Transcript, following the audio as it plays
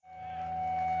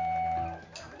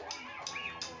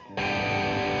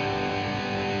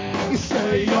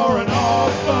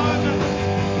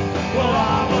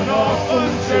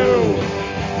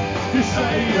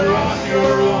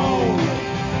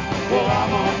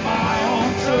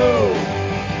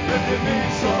give me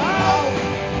some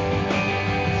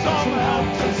help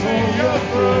to see you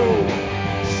through.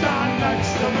 Stand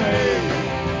next to me,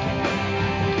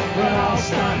 and I'll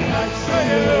stand next to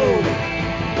you.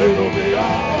 It'll be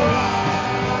alright,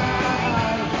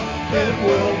 it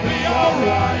will be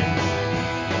alright.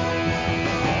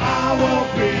 I will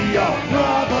be your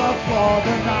brother for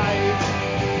the night.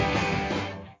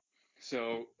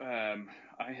 So,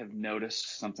 I have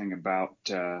noticed something about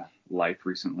life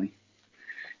recently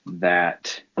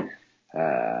that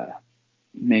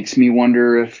makes me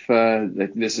wonder if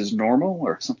this is normal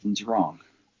or if something's wrong.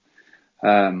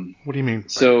 What do you mean?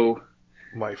 So,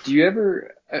 life. Do you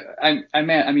ever? I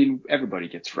mean, everybody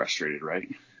gets frustrated, right?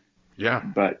 Yeah.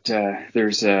 But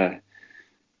there's like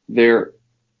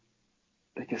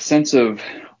a sense of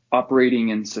operating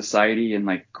in society and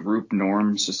like group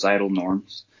norms, societal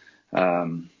norms,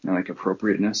 and like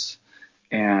appropriateness,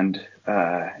 and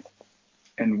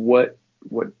what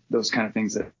those kind of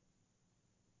things that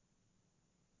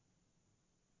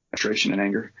frustration and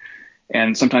anger,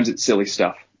 and sometimes it's silly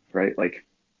stuff, right? Like,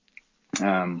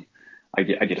 I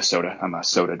get a soda. I'm a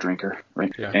soda drinker,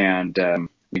 right? Yeah. And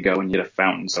we go and get a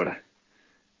fountain soda.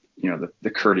 You know, the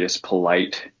courteous,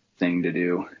 polite thing to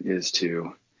do is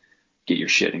to get your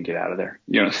shit and get out of there.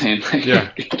 You know what I'm saying? Like,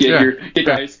 yeah. get your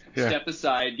ice, step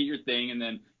aside, get your thing, and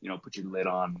then, put your lid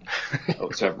on.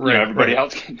 Oh, so right, everybody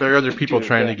else can. There are other people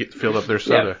trying to fill up their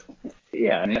soda.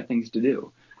 Yeah, and they have things to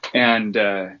do. And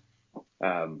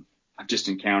I've just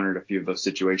encountered a few of those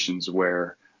situations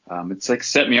where it's like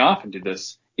set me off into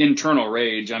this internal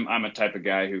rage. I'm a type of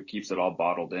guy who keeps it all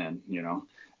bottled in,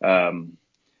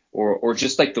 or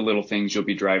just like the little things. You'll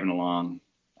be driving along.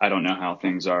 I don't know how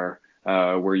things are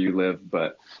where you live,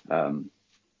 but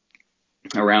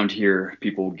around here,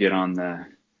 people get on the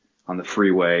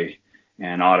freeway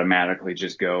and automatically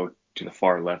just go to the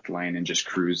far left lane and just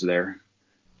cruise there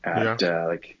at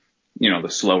the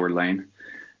slower lane.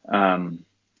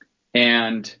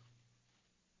 And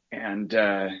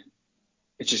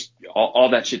it's just all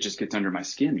that shit just gets under my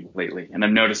skin lately. And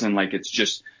I'm noticing like it's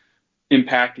just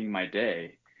impacting my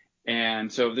day.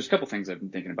 And so there's a couple things I've been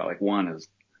thinking about. Like one is,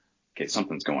 okay,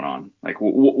 something's going on. Like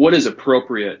what is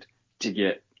appropriate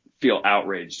to feel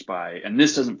outraged by? And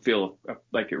this doesn't feel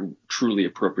like a truly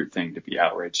appropriate thing to be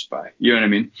outraged by. You know what I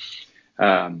mean?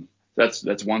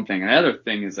 That's one thing. And another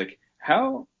thing is like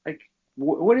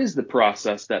what is the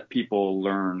process that people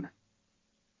learn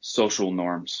social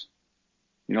norms?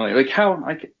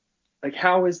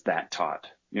 How is that taught?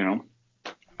 The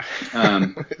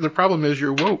problem is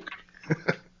you're woke.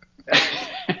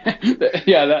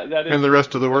 Yeah, that is. And the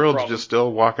rest of the world's just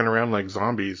still walking around like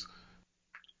zombies.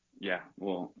 Yeah,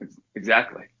 well,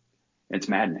 exactly. It's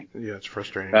maddening. Yeah, it's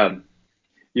frustrating.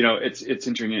 It's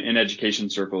interesting in education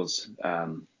circles.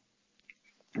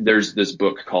 There's this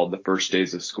book called The First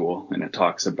Days of School, and it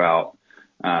talks about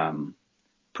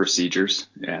procedures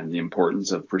and the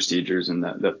importance of procedures. And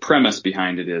the premise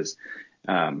behind it is,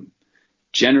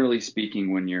 generally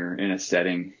speaking, when you're in a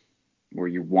setting where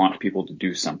you want people to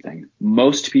do something,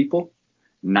 most people,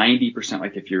 90%,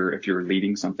 like if you're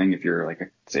leading something, if you're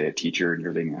like say a teacher and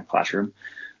you're leading a classroom,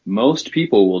 most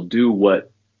people will do what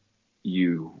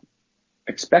you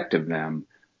expect of them,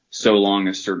 so long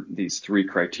as these three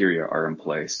criteria are in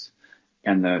place.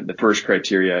 And the first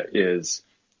criteria is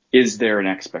there an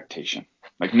expectation?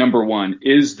 Like number one,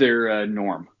 is there a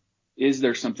norm? Is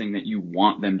there something that you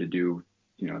want them to do,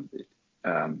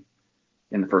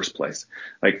 in the first place?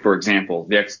 Like, for example,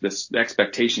 the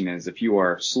expectation is if you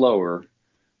are slower,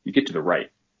 you get to the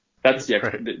right. That's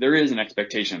there is an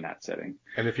expectation in that setting.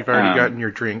 And if you've already gotten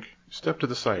your drink, step to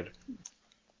the side.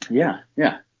 Yeah.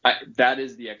 That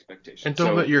is the expectation. And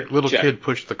don't let your little kid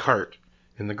push the cart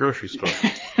in the grocery store.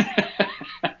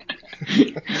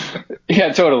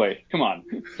 Yeah, totally. Come on.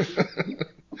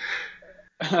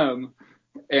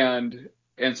 And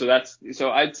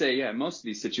so I'd say, most of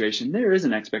these situations, there is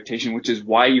an expectation, which is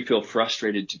why you feel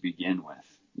frustrated to begin with,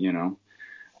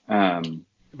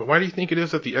 But why do you think it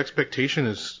is that the expectation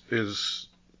is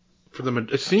for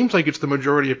it seems like it's the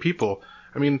majority of people.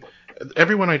 I mean,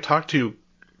 everyone I talk to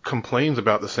complains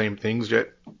about the same things, yet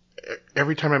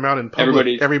every time I'm out in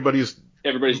public, everybody's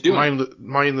doing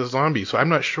mind the zombie. So I'm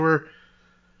not sure,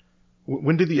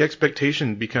 when did the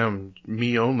expectation become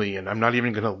me only, and I'm not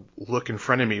even going to look in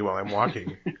front of me while I'm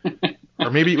walking?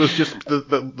 Or maybe it was just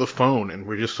the phone, and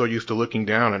we're just so used to looking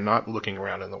down and not looking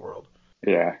around in the world.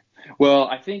 Yeah. Well,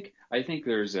 I think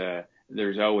there's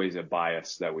always a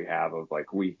bias that we have of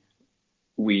like we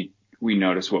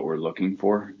notice what we're looking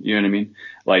for. You know what I mean?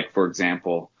 Like, for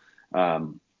example,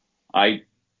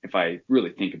 if I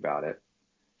really think about it,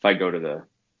 if I go to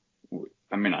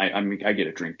I mean, I get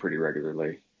a drink pretty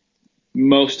regularly.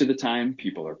 Most of the time,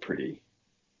 people are pretty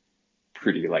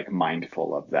like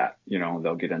mindful of that.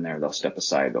 They'll get in there, they'll step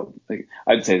aside.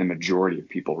 I'd say the majority of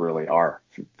people really are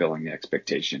fulfilling the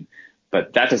expectation,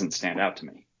 but that doesn't stand out to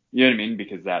me. You know what I mean?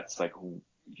 Because that's like,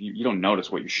 you don't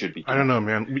notice what you should be doing. I don't know,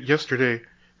 man. Yesterday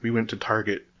we went to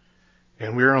Target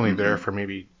and we were only there for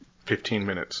maybe 15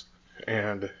 minutes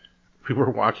and we were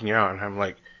walking out and I'm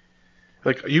like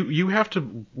you have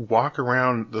to walk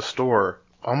around the store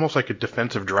almost like a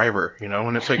defensive driver,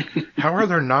 and it's like, how are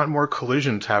there not more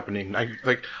collisions happening?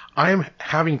 I'm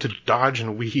having to dodge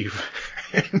and weave,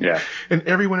 and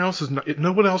everyone else is not,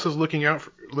 no one else is looking in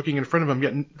front of them,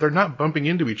 yet they're not bumping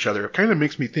into each other. It kind of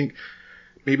makes me think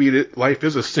maybe life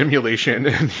is a simulation,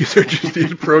 and these are just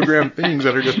these programmed things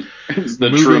that are just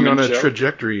moving Truman on a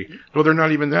trajectory. Well, they're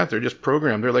not even that; they're just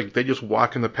programmed. They're like, they just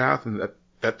walk in the path, and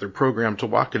that they're programmed to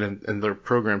walk in, and their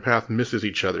program path misses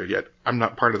each other, yet I'm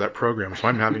not part of that program, so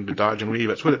I'm having to dodge and weave.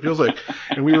 That's what it feels like.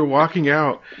 And we were walking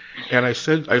out, and I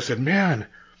said, man,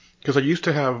 because I used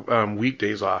to have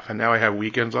weekdays off, and now I have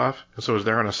weekends off, and so I was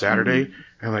there on a Saturday, and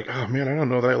I'm like, oh man, I don't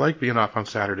know that I like being off on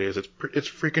Saturdays. It's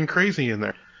freaking crazy in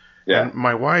there. Yeah. And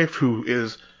my wife, who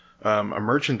is a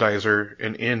merchandiser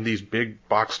and in these big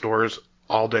box stores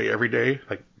all day, every day,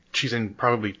 like she's in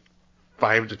probably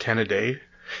 5 to 10 a day.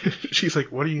 She's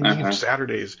like, what do you mean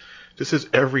Saturdays? This is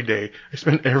every day. I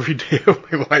spend every day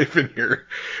of my life in here.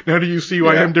 Now do you see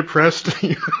why I'm depressed?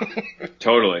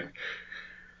 Totally.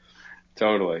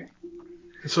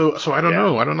 So I don't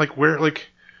know. I don't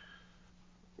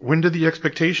when did the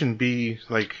expectation be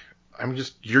like,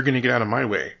 you're going to get out of my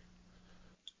way?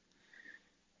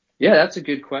 Yeah, that's a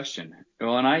good question.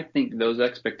 Well, and I think those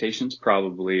expectations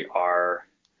probably are,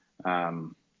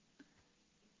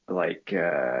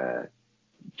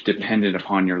 dependent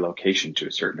upon your location to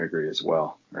a certain degree as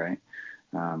well, right?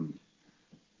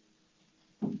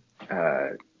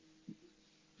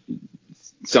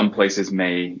 Some places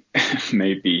may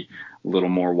be a little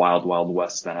more wild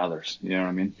west than others. You know what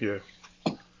I mean? Yeah.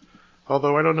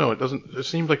 Although I don't know, it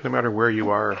seems like no matter where you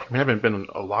are, I haven't been in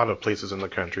a lot of places in the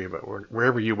country, but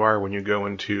wherever you are, when you go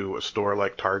into a store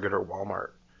like Target or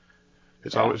Walmart,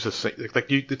 it's always the same. It's like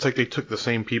they took the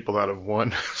same people out of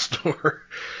one store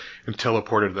and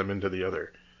teleported them into the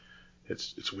other.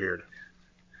 It's weird.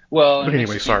 Well, but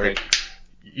anyway, sorry.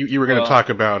 You were going to talk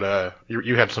about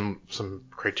you had some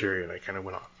criteria and I kind of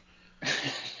went off.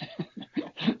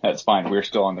 That's fine. We're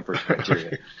still on the first criteria.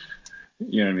 Okay.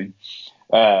 You know what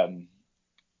I mean?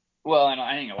 Well, and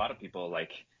I think a lot of people,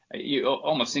 you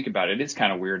almost think about it. It's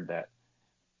kind of weird that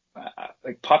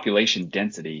population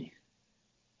density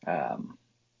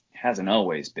hasn't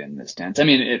always been this dense. I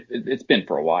mean, it's been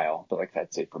for a while, but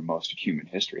I'd say for most of human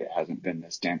history, it hasn't been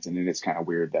this dense. And it is kind of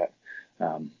weird that,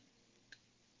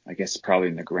 I guess probably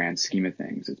in the grand scheme of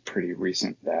things, it's pretty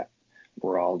recent that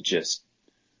we're all just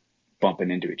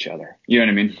bumping into each other. You know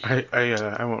what I mean?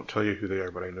 I won't tell you who they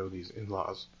are, but I know these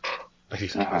in-laws.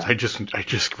 I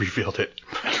just revealed it.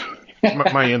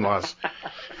 my in-laws.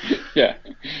 Yeah.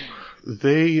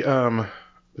 They're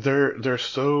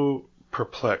so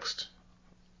perplexed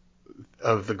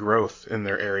of the growth in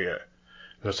their area.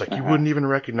 And it's like, you wouldn't even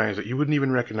recognize it. You wouldn't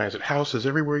even recognize it. Houses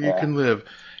everywhere you can live.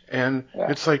 And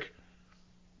it's like,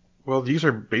 well, these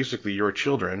are basically your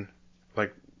children.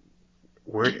 Like,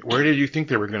 where did you think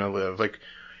they were going to live? Like,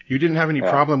 you didn't have any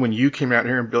problem when you came out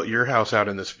here and built your house out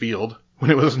in this field,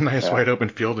 when it was a nice wide open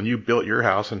field, and you built your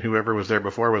house, and whoever was there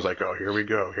before was like, oh, here we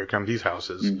go. Here come these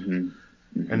houses. Mm-hmm.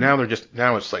 Mm-hmm. And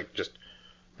now it's like just,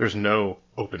 there's no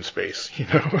open space,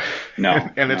 No.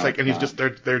 And it's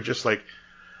they're just like,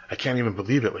 I can't even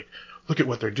believe it. Like, look at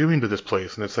what they're doing to this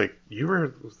place. And it's like, you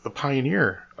were the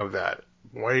pioneer of that.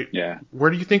 Why? Yeah. Where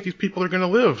do you think these people are going to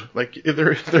live? Like,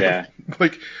 they're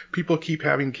like, people keep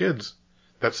having kids.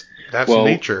 That's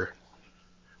nature.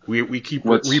 We keep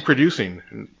reproducing,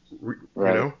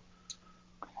 right.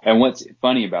 And what's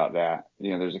funny about that,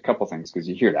 there's a couple things, because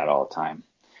you hear that all the time.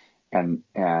 And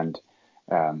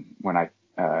when I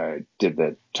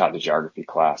taught the geography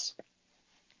class,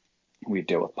 we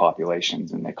deal with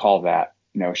populations, and they call that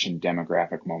notion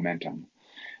demographic momentum.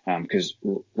 Because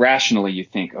rationally you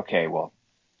think, okay, well,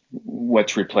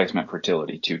 what's replacement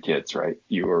fertility? 2 kids, right?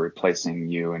 You are replacing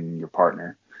you and your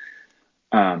partner.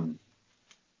 And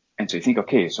so you think,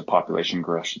 okay, so population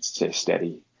growth should stay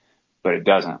steady, but it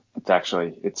doesn't.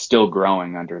 It's still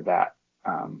growing under that,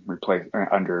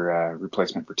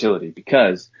 replacement fertility,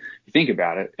 because you think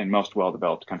about it, in most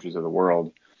well-developed countries of the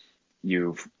world,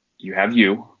 you have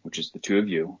you, which is the 2 of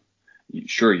you.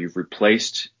 Sure, you've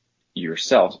replaced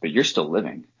yourselves, but you're still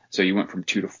living. So you went from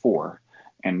 2 to 4.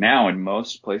 And now in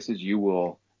most places you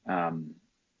will,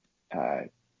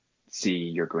 see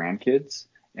your grandkids,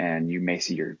 and you may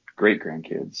see your great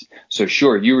grandkids. So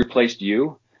sure, you replaced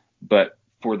you, but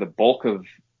for the bulk of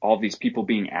all these people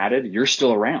being added, you're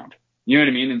still around. You know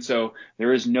what I mean? And so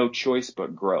there is no choice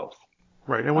but growth.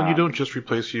 Right. And when you don't just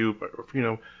replace you, but, you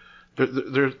know,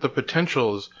 there's the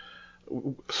potential is.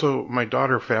 So my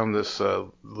daughter found this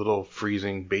little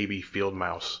freezing baby field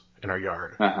mouse in our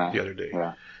yard the other day.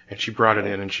 Yeah. And she brought it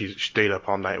in, and she stayed up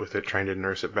all night with it, trying to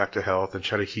nurse it back to health, and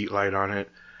she had a heat light on it.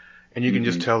 And you can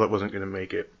just tell it wasn't going to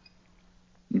make it.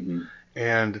 Mm-hmm.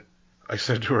 And I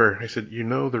said to her, you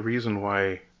know the reason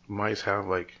why mice have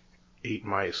like 8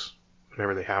 mice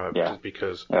whenever they have it is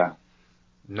because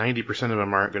 90% of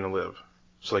them aren't going to live.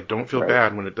 So like, don't feel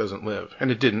bad when it doesn't live.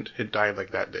 And it didn't. It died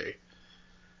like that day.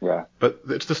 Yeah. But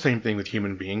it's the same thing with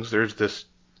human beings. There's this,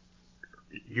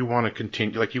 you want to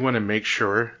continue, like you want to make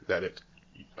sure that it,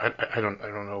 I don't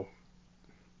know.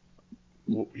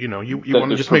 You know, you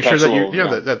want to just make sure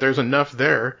that that there's enough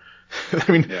there.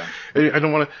 I mean, I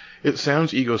don't want to, it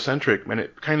sounds egocentric, and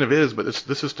it kind of is, but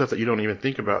this is stuff that you don't even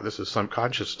think about. This is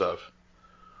subconscious stuff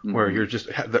where you're just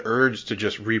the urge to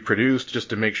just reproduce just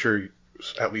to make sure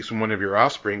at least one of your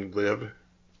offspring live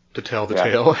to tell the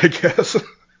tale, I guess.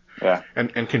 Yeah.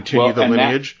 And continue the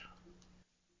lineage.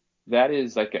 That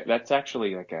is like, that's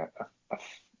actually like a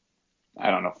I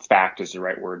don't know if fact is the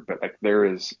right word, but like there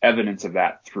is evidence of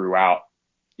that throughout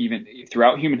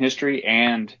human history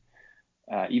and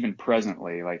even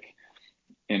presently, like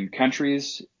in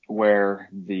countries where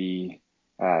the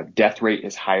death rate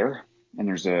is higher, and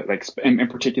there's in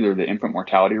particular, the infant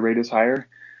mortality rate is higher,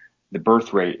 the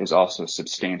birth rate is also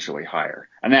substantially higher.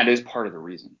 And that is part of the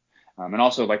reason. And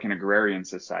also like in agrarian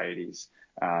societies,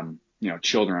 you know,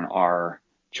 children are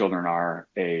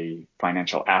a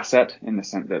financial asset in the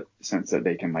sense that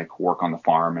they can like work on the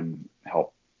farm and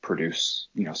help produce,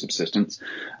 you know, subsistence.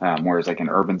 Whereas like in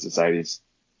urban societies,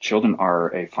 children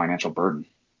are a financial burden.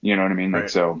 You know what I mean? Like,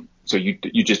 so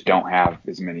you just don't have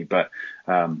as many, but,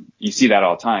 you see that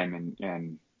all the time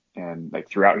and like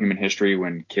throughout human history,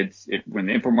 when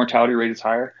the infant mortality rate is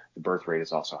higher, the birth rate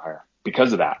is also higher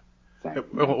because of that thing.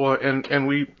 Well, and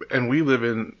we live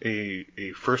in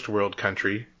a first world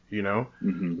country, you know,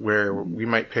 where we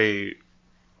might pay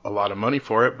a lot of money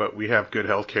for it, but we have good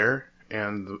health care,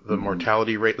 and the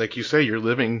mortality rate, like you say, you're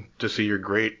living to see your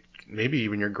maybe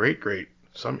even your great,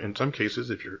 in some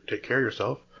cases, if you take care of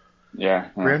yourself,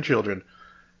 grandchildren.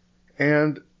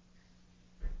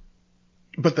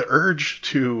 But the urge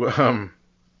to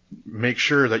make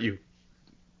sure that you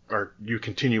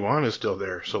continue on is still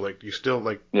there. So like you still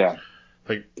like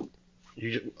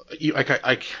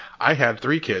I had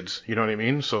 3 kids, you know what I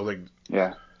mean? So like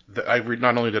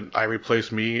not only did I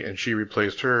replace me and she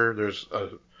replaced her, there's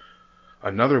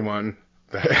another one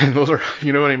and those are,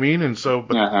 you know what I mean? And so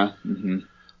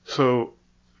so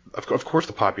of course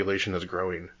the population is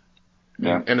growing.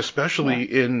 Yeah. And especially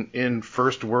in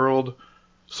first world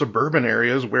suburban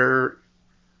areas where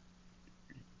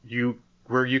you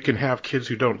can have kids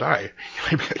who don't die.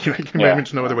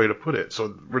 There's no other way to put it. So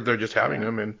they're just having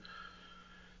them, and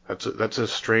that's a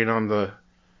strain on the,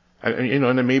 and you know,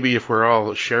 and then maybe if we're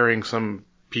all sharing some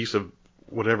piece of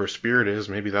whatever spirit is,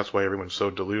 maybe that's why everyone's so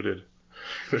deluded.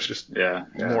 There's just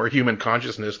more human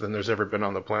consciousness than there's ever been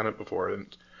on the planet before,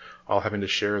 and all having to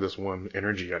share this one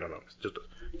energy. I don't know. It just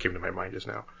came to my mind just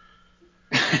now.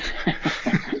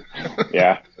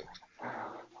 Yeah.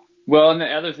 Well, and the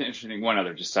other thing, interesting, one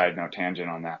other just side note tangent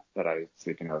on that I was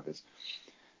thinking of is,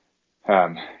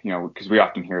 you know, because we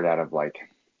often hear that of like,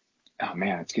 oh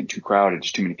man, it's getting too crowded,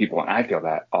 there's too many people, and I feel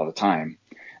that all the time.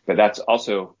 But that's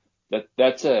also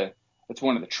that's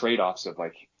one of the trade-offs of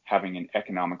like having an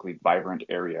economically vibrant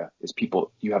area is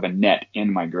you have a net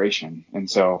in migration, and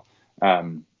so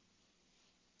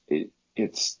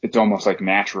it's almost like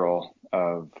natural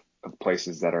of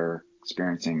places that are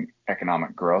experiencing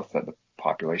economic growth that the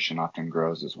population often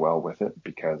grows as well with it,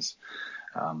 because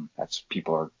that's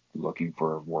people are looking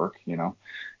for work, you know,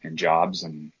 and jobs,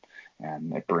 and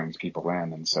it brings people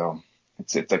in, and so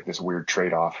it's like this weird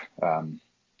trade-off.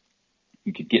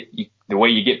 You could the way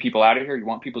you get people out of here, you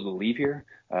want people to leave here,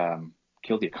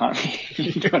 kill the economy.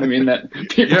 You know what I mean? That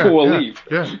people will leave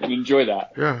and enjoy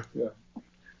that. Yeah.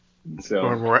 So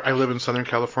I live in Southern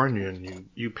California, and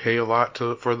you pay a lot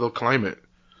for the climate.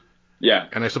 Yeah.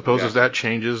 And I suppose as that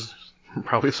changes,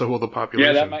 probably so will the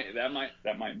population. Yeah,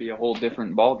 that might be a whole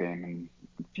different ballgame in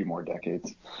a few more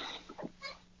decades.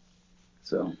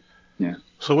 So, yeah.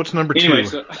 So what's number 2? Anyway,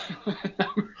 so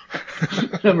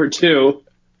number 2.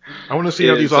 I want to see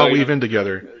how these all weave in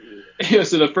together. Yeah.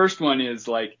 So the first one is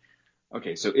like,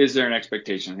 okay, so is there an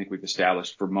expectation? I think we've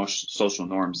established for most social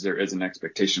norms, there is an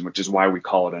expectation, which is why we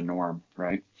call it a norm,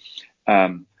 right?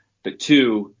 But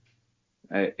two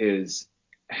is,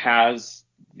 has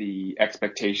the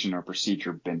expectation or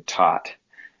procedure been taught?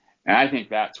 And I think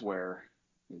that's where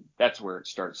it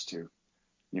starts to,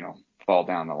 fall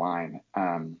down the line.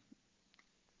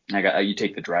 You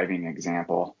take the driving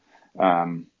example.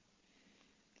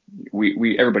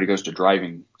 Everybody goes to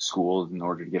driving school in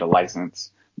order to get a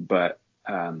license, but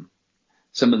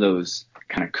some of those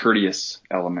kind of courteous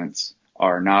elements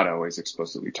are not always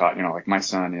explicitly taught. Like my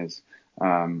son is,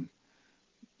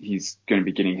 he's going to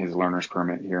be getting his learner's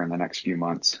permit here in the next few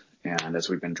months. And as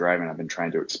we've been driving, I've been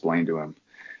trying to explain to him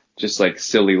just like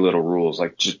silly little rules.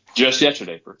 Like just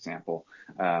yesterday, for example,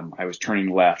 I was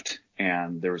turning left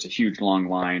and there was a huge long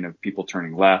line of people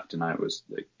turning left. And I was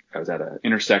at an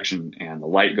intersection and the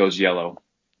light goes yellow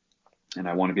and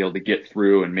I want to be able to get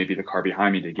through and maybe the car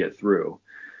behind me to get through.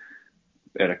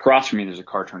 Across from me, there's a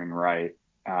car turning right.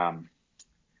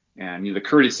 And the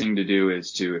courteous thing to do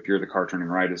is if you're the car turning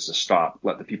right, is to stop,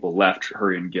 let the people left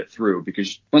hurry and get through,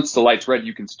 because once the light's red,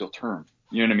 you can still turn.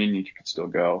 You know what I mean? You can still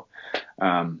go.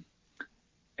 And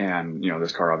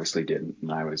this car obviously didn't,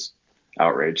 and I was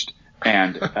outraged.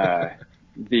 And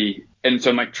so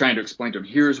I'm like trying to explain to him,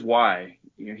 here's why.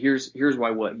 Here's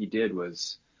why what he did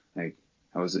was like,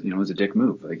 it was a dick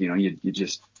move. Like, you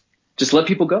just let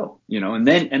people go, and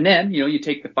then you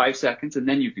take the 5 seconds and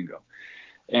then you can go.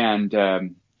 And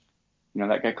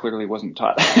that guy clearly wasn't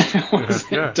taught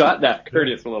taught that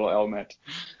courteous little element.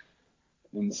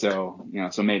 And so,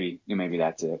 so maybe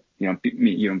that's it.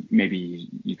 Maybe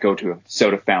you go to a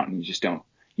soda fountain, you just don't,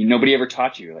 nobody ever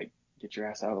taught you, like, get your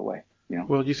ass out of the way,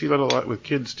 Well, you see that a lot with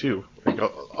kids too. Like,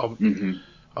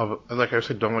 like I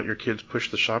said, don't let your kids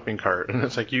push the shopping cart. And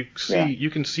it's like, you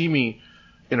can see me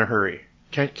in a hurry.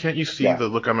 Can't you see the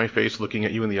look on my face, looking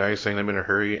at you in the eyes, saying I'm in a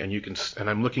hurry, and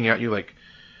I'm looking at you like,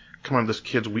 come on, this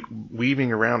kid's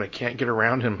weaving around. I can't get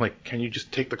around him. Like, can you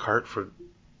just take the cart for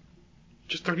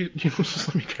just 30? Just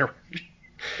let me get around.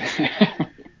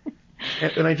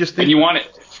 and I just think, and you want it.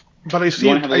 But I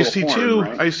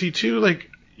see too. Like,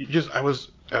 I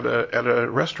was at a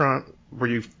restaurant where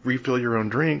you refill your own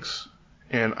drinks,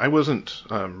 and I wasn't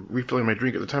refilling my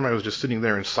drink at the time. I was just sitting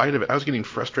there inside of it. I was getting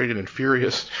frustrated and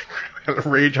furious, and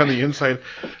rage on the inside,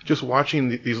 just watching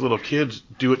these little kids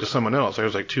do it to someone else. There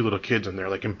was like 2 little kids in there,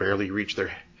 like, can barely reach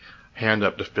their hand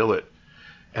up to fill it,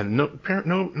 and no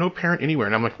parent anywhere.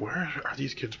 And I'm like, where are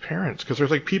these kids' parents? Because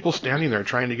there's like people standing there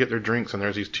trying to get their drinks, and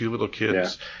there's these 2 little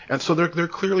kids, and so they're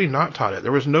clearly not taught it.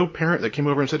 There was no parent that came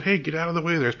over and said, hey, get out of the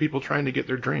way. There's people trying to get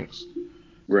their drinks.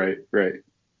 Right.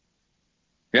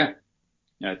 Yeah.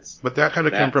 But that had to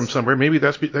come from somewhere. Maybe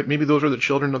maybe those are the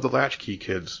children of the latchkey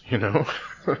kids, or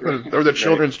the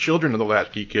children's children of the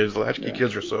latchkey kids. The latchkey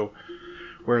kids are so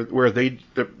where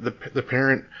the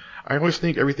parent. I always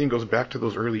think everything goes back to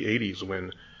those early '80s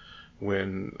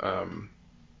when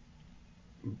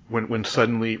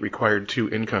suddenly it required 2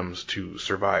 incomes to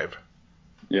survive.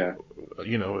 Yeah.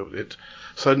 It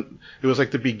was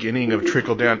like the beginning of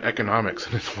trickle down economics,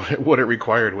 and what it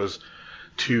required was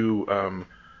two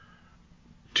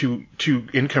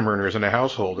income earners in a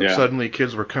household, and suddenly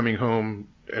kids were coming home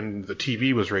and the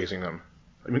TV was raising them.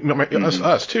 I mean,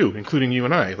 us too, including you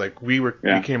and I. Like, we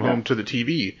came home to the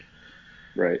TV.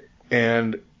 Right.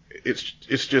 And it's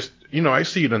just, I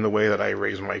see it in the way that I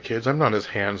raise my kids. I'm not as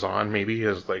hands-on maybe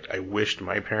as like I wished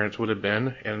my parents would have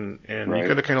been, and you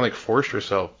got to kind of like force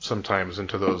yourself sometimes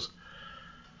into those.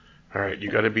 All right, you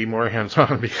got to be more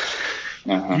hands-on because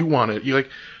you want it. You like.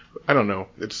 I don't know.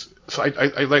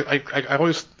 I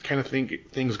always kind of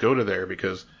think things go to there,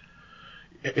 because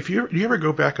if you ever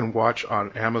go back and watch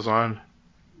on Amazon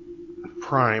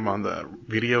Prime on the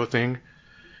video thing,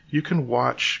 you can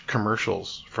watch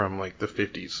commercials from like the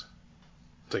 50s.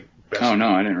 It's like best. Oh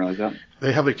no, I didn't realize that.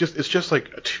 They have like it's just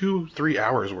like 2-3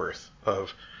 hours worth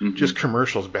of just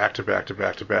commercials back to back to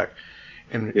back to back,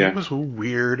 and it was a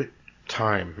weird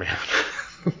time, man.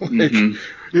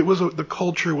 It was the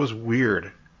culture was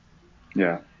weird.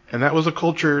 Yeah. And that was a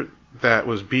culture that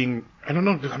was being, I don't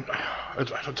know,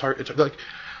 it's hard. It's like,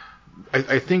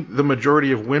 I think the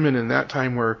majority of women in that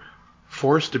time were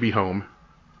forced to be home,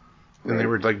 and they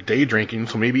were like day drinking.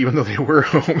 So maybe even though they were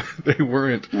home, they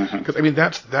weren't. Because I mean,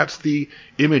 that's the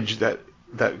image that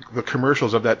the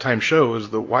commercials of that time show, is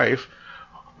the wife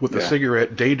with the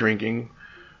cigarette day drinking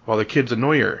while the kids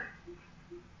annoy her.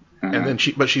 And then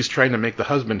she's trying to make the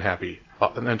husband happy.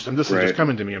 And this is just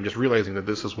coming to me. I'm just realizing that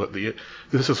this is what the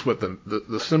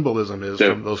symbolism is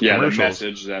from those commercials. Yeah, the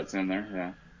message that's in there.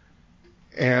 Yeah.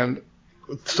 And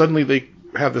suddenly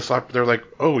have this, they're like,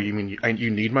 oh, you mean you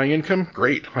need my income?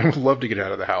 Great. I would love to get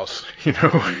out of the house, and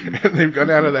they've gone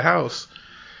out of the house.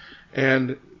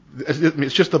 And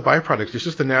it's just the byproduct. It's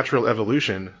just the natural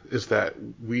evolution is that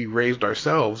we raised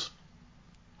ourselves,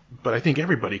 but I think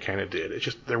everybody kind of did. It's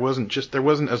just there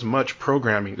wasn't as much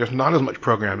programming. There's not as much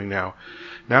programming now.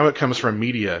 Now it comes from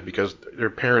media because their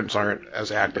parents aren't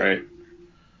as active.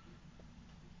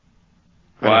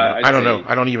 Right. I don't know.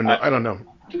 I don't even know. I don't know.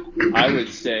 I would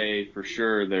say for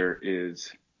sure there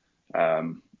is,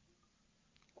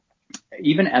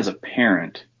 even as a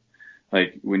parent,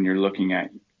 like when you're looking at,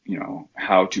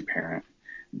 how to parent,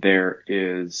 there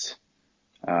is,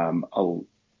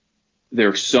 there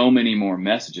are so many more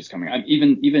messages coming.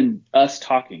 Even us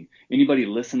talking, anybody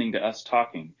listening to us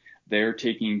talking, they're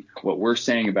taking what we're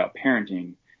saying about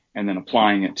parenting and then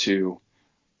applying it to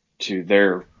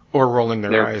their, or rolling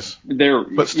their eyes,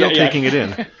 but still taking it in.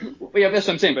 Yeah, that's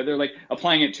what I'm saying. But they're like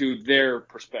applying it to their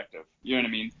perspective. You know what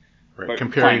I mean? Right. But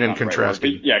comparing and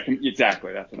contrasting. Right, yeah,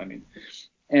 exactly. That's what I mean.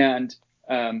 And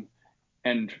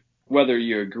whether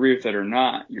you agree with it or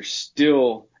not, you're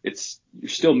still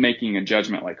making a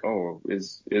judgment like, oh,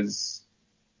 is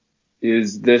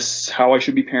this how I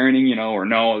should be parenting? Or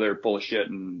no, they're full of shit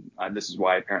and this is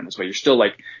why I parent this way. You're still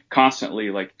like constantly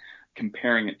like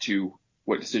comparing it to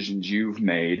what decisions you've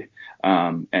made,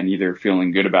 and either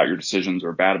feeling good about your decisions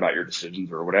or bad about your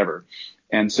decisions or whatever.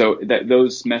 And so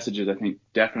those messages, I think,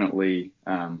 definitely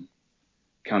come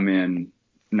in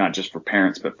not just for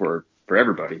parents, but for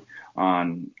everybody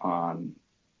on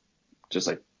just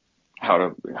like how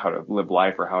to live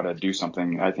life or how to do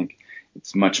something. I think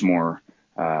it's much more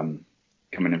coming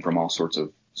in from all sorts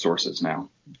of sources now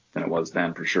than it was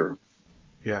then, for sure.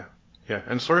 Yeah,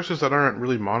 and sources that aren't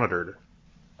really monitored.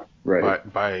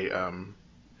 Right. By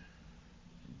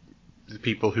the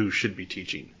people who should be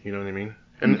teaching, you know what I mean?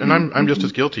 And I'm just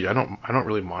as guilty. I don't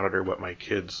really monitor what my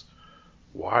kids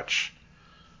watch,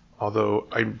 although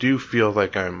I do feel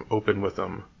like I'm open with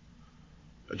them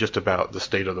just about the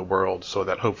state of the world, so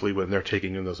that hopefully when they're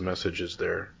taking in those messages,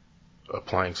 they're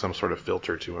applying some sort of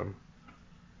filter to them.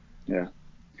 Yeah.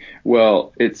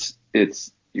 Well, it's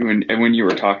when you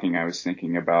were talking, I was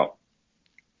thinking about,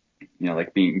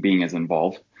 like being as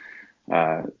involved.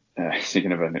 I was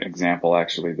thinking of an example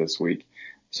actually this week.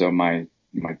 So my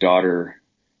daughter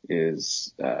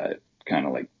is kind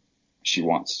of like, she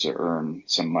wants to earn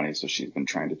some money, so she's been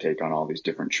trying to take on all these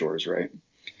different chores, right?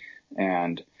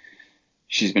 And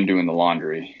she's been doing the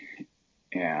laundry,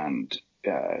 and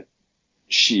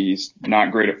she's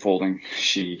not great at folding.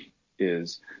 She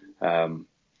is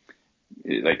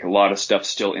like a lot of stuff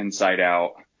still inside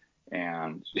out.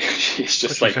 And she's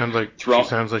just she sounds like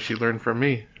she learned from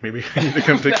me. Maybe I need to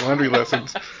come take laundry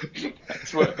lessons.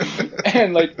 That's what,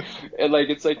 and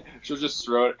it's like she'll just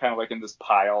throw it kind of like in this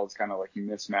pile. It's kind of like a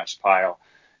mismatched pile.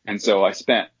 And so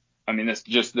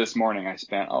this morning I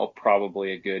spent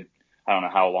probably a good, I don't know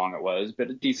how long it was, but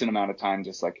a decent amount of time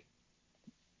just like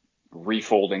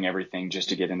refolding everything just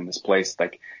to get into this place,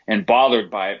 like, and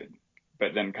bothered by it,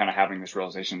 but then kind of having this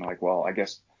realization like, well, I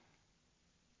guess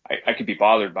I could be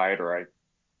bothered by it, or I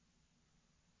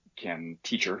can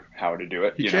teach her how to do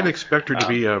it. You can't expect her to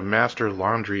be a master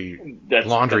laundryer. That's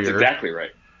exactly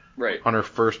right. Right. On her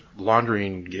first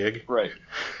laundering gig. Right.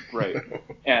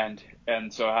 and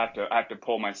so I have to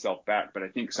pull myself back. But I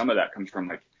think some of that comes from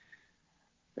like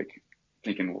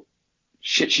thinking, well,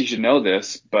 shit, she should know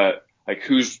this, but like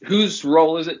whose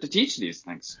role is it to teach these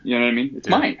things? You know what I mean? It's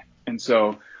mine. And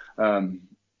so, and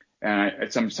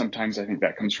sometimes I think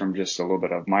that comes from just a little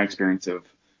bit of my experience of,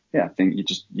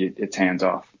 it's hands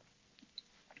off.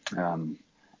 I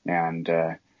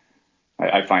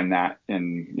find that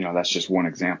that's just one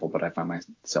example, but I find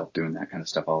myself doing that kind of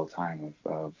stuff all the time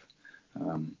of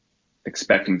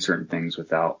expecting certain things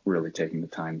without really taking the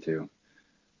time to,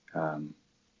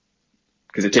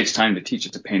 because it takes time to teach.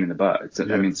 It's a pain in the butt.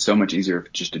 It's so much easier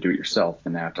just to do it yourself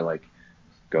than to have to like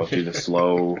go through the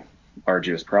slow,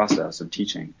 arduous process of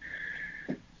teaching.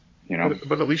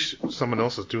 But at least someone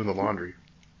else is doing the laundry.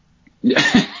 Yeah,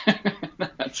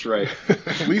 that's right.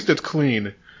 At least it's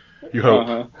clean. You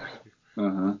hope.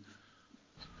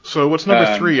 So what's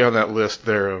number 3 on that list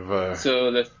there of?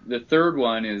 So the third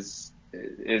one is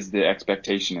the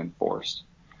expectation enforced,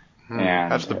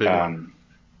 and that's the big one.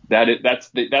 That's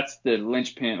the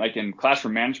linchpin. Like in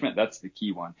classroom management, that's the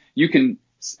key one. You can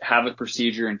have a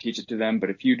procedure and teach it to them, but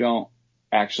if you don't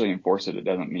actually enforce it, it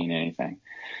doesn't mean anything.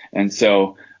 And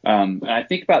so I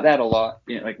think about that a lot.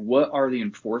 Like, what are the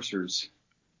enforcers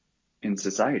in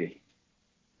society?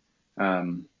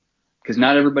 Because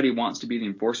not everybody wants to be the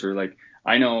enforcer. Like,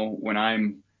 I know when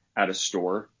I'm at a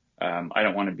store, I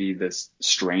don't want to be this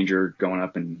stranger going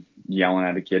up and yelling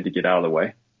at a kid to get out of the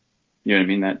way. You know what I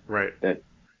mean? Right.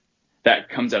 That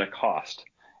comes at a cost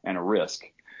and a risk.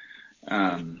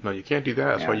 No, you can't do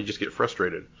that. That's why you just get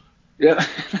frustrated. Yeah,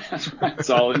 that's right. It's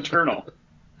all internal.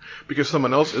 Because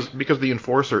because the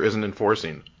enforcer isn't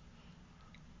enforcing.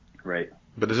 Right.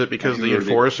 But is it because the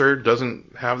enforcer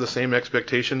doesn't have the same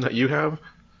expectation that you have?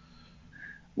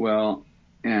 Well,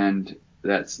 and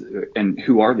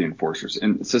who are the enforcers?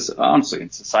 And it's just, honestly, in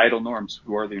societal norms,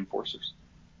 who are the enforcers?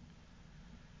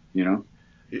 You know?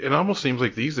 It almost seems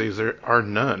like these days there are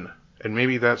none. And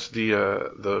maybe that's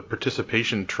the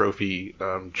participation trophy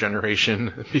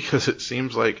generation, because it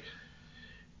seems like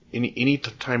any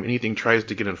time anything tries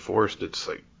to get enforced, it's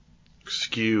like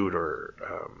skewed or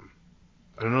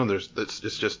I don't know. It's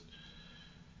just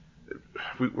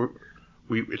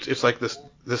it's like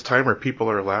this time where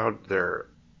people are allowed their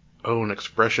own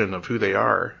expression of who they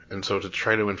are, and so to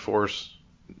try to enforce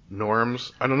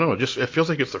norms, I don't know. It feels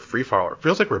like it's a free for all. It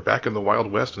feels like we're back in the Wild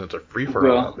West and it's a free for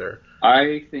all out there.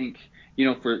 I think,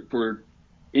 for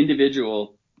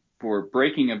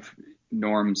breaking of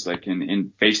norms, like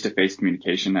in face-to-face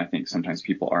communication, I think sometimes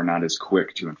people are not as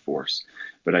quick to enforce.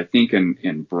 But I think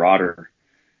in broader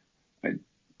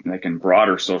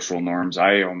social norms,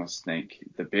 I almost think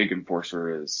the big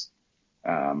enforcer is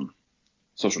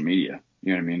social media.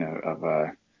 You know what I mean?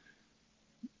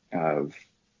 Of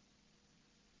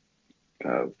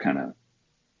kind of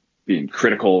being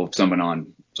critical of someone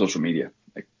on social media,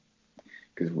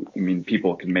 because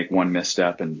people can make one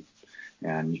misstep and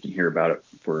you can hear about it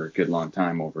for a good long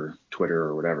time over Twitter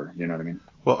or whatever. You know what I mean?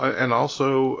 Well, and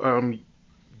also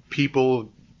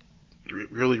people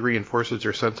really reinforces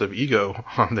your sense of ego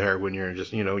on there when you're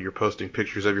just, you're posting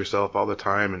pictures of yourself all the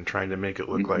time and trying to make it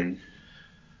look like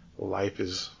life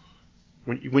is,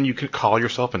 when you can call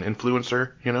yourself an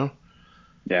influencer,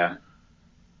 Yeah.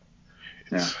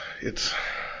 It's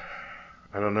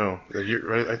I don't know. You're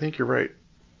right. I think you're right.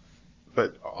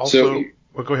 But also,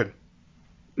 go ahead.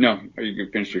 No, you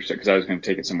can finish your statement, because I was going to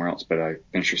take it somewhere else, but I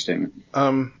finished your statement.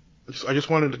 I just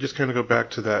wanted to just kind of go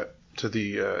back to that, to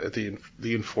the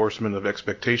enforcement of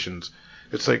expectations.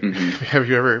 It's like, have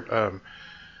you ever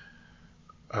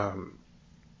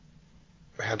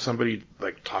had somebody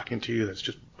like talking to you that's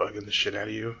just bugging the shit out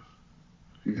of you,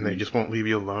 and they just won't leave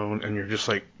you alone, and you're just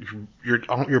like,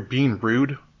 you're being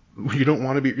rude. You don't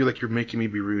want to be. You're making me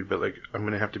be rude, but like, I'm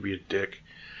gonna have to be a dick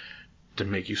to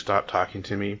make you stop talking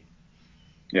to me.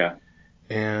 Yeah.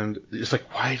 And it's like,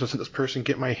 why doesn't this person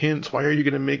get my hints? Why are you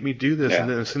gonna make me do this? Yeah. And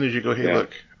then as soon as you go, hey,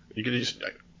 look, you can just.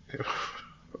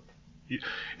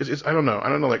 I don't know.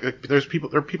 Like, there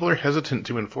are people are hesitant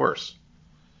to enforce.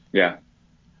 Yeah.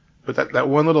 But that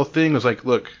one little thing is like,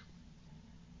 look,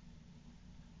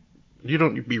 you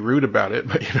don't be rude about it,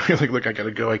 but you're like, look, I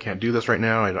gotta go. I can't do this right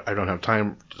now. I don't have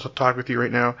time to talk with you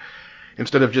right now.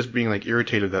 Instead of just being like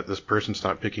irritated that this person's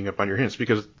not picking up on your hints,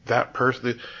 because that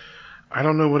person, I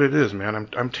don't know what it is, man.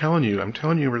 I'm telling you,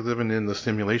 we're living in the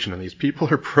simulation, and these people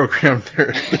are programmed.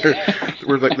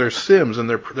 They're Sims, and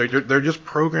they're just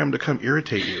programmed to come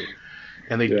irritate you,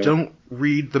 and they don't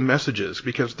read the messages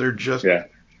because they're just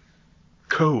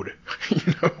code,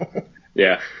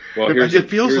 Yeah. Well, it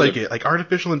feels like it. Like,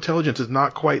 artificial intelligence is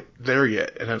not quite there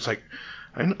yet, and it's like,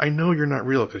 I know you're not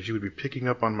real, because you would be picking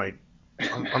up on my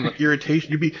on the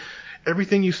irritation.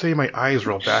 Everything you say, my eyes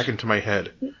roll back into my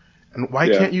head. And why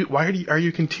can't you? Why are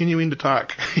you continuing to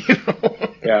talk?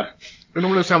 Yeah. I don't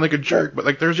want to sound like a jerk, but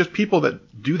like, there's just people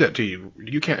that do that to you.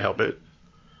 You can't help it.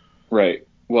 Right.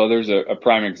 Well, there's a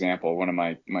prime example. One of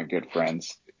my good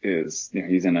friends is,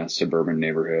 he's in a suburban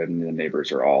neighborhood, and the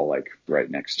neighbors are all like right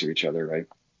next to each other, right?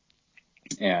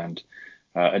 And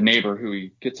a neighbor who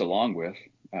he gets along with,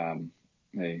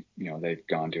 they've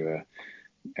gone to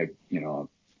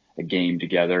a game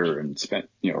together and spent,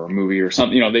 or a movie or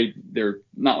something. They're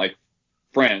not like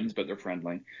friends, but they're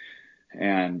friendly,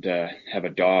 and have a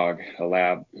dog, a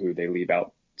lab, who they leave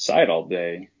outside all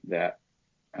day, that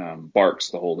barks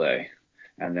the whole day.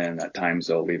 And then at times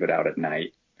they'll leave it out at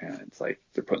night, and it's like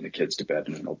they're putting the kids to bed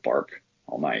and it'll bark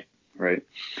all night. Right.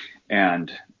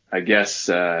 And I guess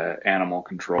animal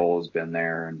control has been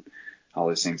there and all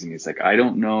these things. And he's like, I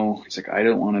don't know. He's like, I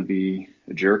don't want to be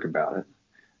a jerk about it,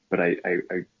 but I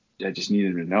just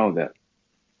needed to know that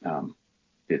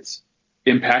it's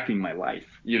impacting my life.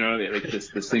 Like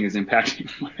this thing is impacting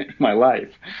my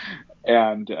life.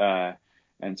 And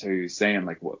so he was saying,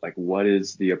 what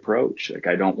is the approach? Like,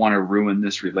 I don't want to ruin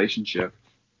this relationship.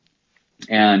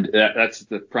 And that's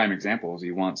the prime example. Is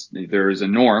there is a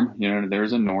norm,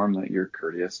 there's a norm that you're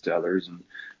courteous to others,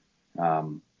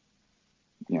 and,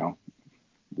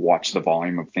 watch the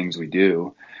volume of things we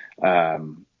do.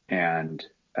 And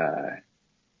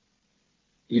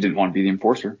he didn't want to be the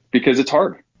enforcer because it's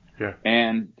hard. Yeah.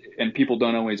 And people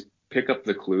don't always pick up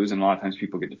the clues, and a lot of times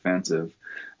people get defensive,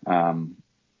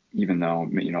 even though,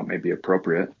 it may be an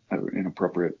appropriate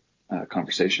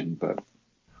conversation. But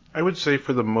I would say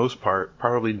for the most part,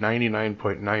 probably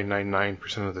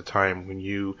 99.999% of the time, when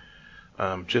you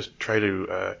just try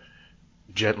to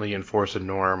gently enforce a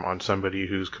norm on somebody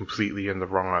who's completely in the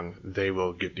wrong, they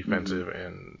will get defensive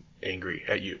and angry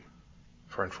at you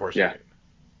for enforcing it.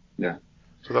 Yeah.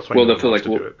 So that's why they'll no one feel wants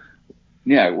like, to do it.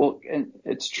 Yeah, well, and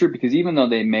it's true, because even though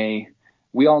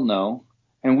we all know,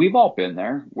 and we've all been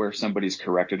there, where somebody's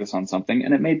corrected us on something,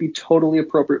 and it may be totally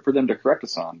appropriate for them to correct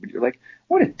us on, but you're like,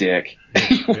 what a dick.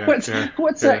 What's that?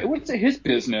 What's his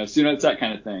business? It's that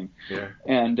kind of thing. Yeah.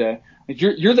 And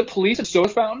you're the police at Soda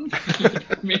Fountain?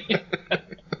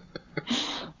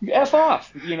 F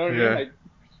off. You know what I mean? Like,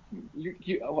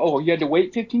 you had to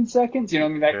wait 15 seconds?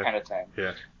 That kind of thing.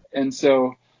 Yeah. And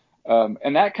so,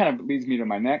 and that kind of leads me to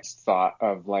my next thought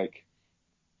of we've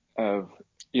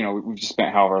just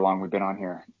spent however long we've been on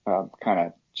here, kind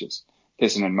of just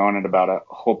pissing and moaning about a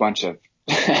whole bunch of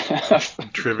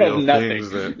trivial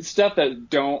things, stuff that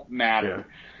don't matter.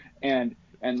 Yeah.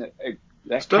 And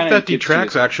that stuff that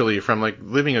detracts actually from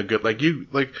living a good, you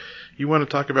want to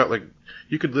talk about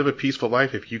you could live a peaceful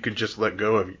life if you could just let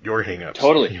go of your hang-ups.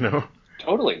 Totally.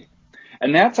 Totally.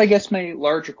 And that's, I guess, my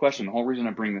larger question. The whole reason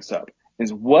I bring this up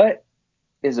is, what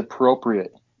is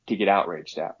appropriate to get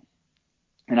outraged at?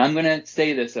 And I'm going to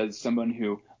say this as someone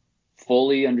who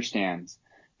fully understands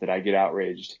that I get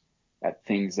outraged at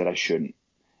things that I shouldn't.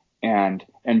 And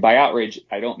by outrage,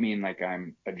 I don't mean like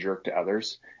I'm a jerk to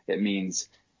others. It means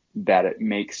that it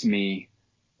makes me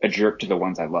a jerk to the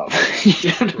ones I love. You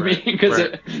know what I mean? Because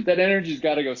that energy's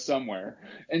got to go somewhere.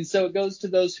 And so it goes to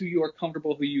those who you are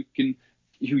comfortable, who you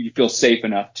feel safe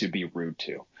enough to be rude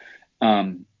to.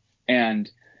 And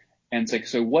it's like,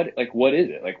 so what is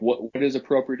it? Like, what is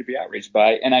appropriate to be outraged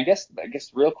by? And I guess the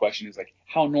real question is,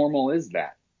 how normal is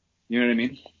that? You know what I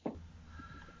mean?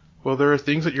 Well, there are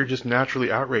things that you're just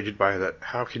naturally outraged by that.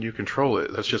 How can you control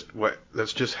it?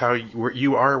 That's just how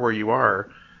you are where you are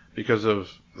because of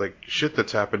shit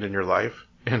that's happened in your life.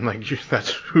 And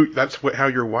how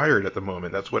you're wired at the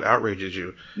moment. That's what outrages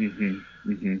you. Mm-hmm.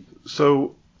 Mm-hmm.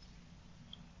 So,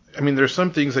 I mean, there's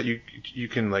some things that you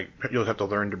can you'll have to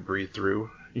learn to breathe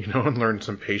through, and learn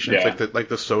some patience, like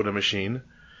the soda machine.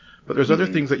 But there's other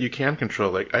things that you can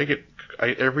control.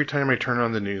 Every time I turn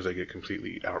on the news, I get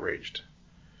completely outraged.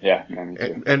 Yeah, me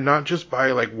too. And not just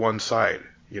by one side,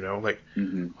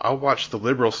 I'll watch the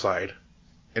liberal side,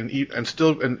 and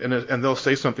they'll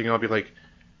say something, and I'll be like,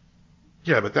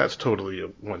 yeah, but that's totally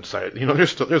one side.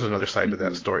 There's another side to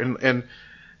that story,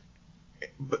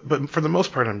 but for the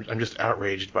most part, I'm just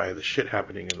outraged by the shit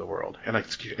happening in the world,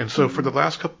 and so for the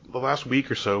last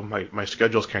week or so, my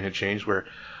schedule's kind of changed where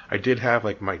I did have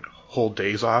my whole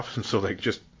days off, and so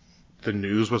just the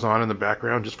news was on in the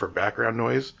background just for background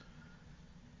noise.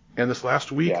 And this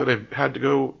last week that I've had to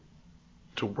go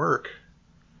to work,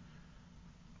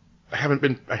 I haven't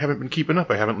been keeping up.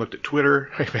 I haven't looked at Twitter.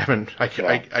 And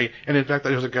in fact,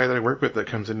 there's a guy that I work with that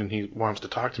comes in and he wants to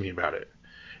talk to me about it.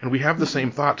 And we have the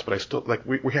same thoughts, but I still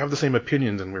we have the same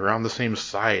opinions and we're on the same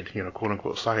side, quote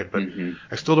unquote side, but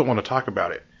I still don't want to talk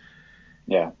about it.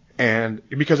 Yeah. And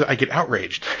because I get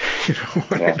outraged,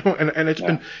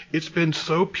 it's been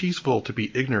so peaceful to be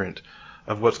ignorant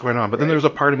of what's going on. But then there's a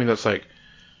part of me that's like,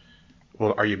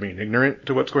 well, are you being ignorant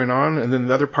to what's going on? And then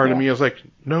the other part of me is like,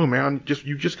 no, man,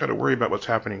 you just got to worry about what's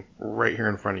happening right here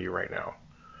in front of you right now.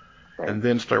 Right. And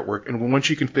then start work. And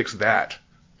once you can fix that,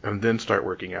 and then start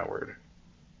working outward.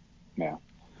 Yeah.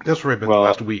 That's where I've been the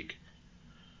last week.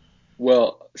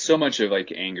 Well, so much of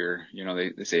anger,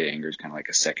 they say anger is kind of like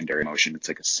a secondary emotion. It's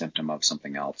like a symptom of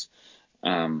something else.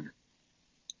 I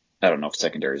don't know if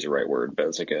secondary is the right word, but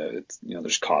it's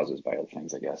there's causes by other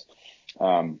things, I guess.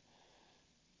 And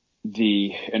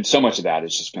so much of that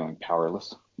is just feeling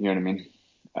powerless. You know what I mean?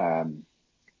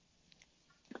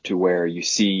 To where you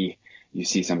see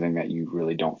something that you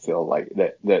really don't feel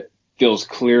that feels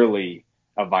clearly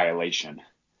a violation,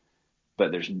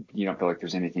 but you don't feel like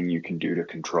there's anything you can do to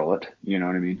control it. You know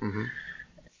what I mean? Mm-hmm.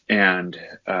 And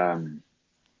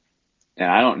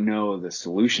I don't know the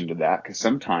solution to that, because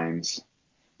sometimes,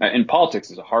 and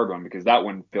politics is a hard one because that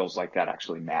one feels like that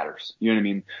actually matters. You know what I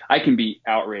mean? I can be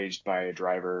outraged by a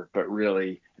driver, but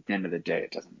really at the end of the day,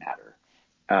 it doesn't matter.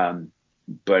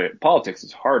 But politics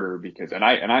is harder because, and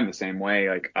I'm the same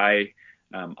way. I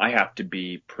have to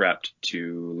be prepped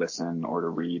to listen or to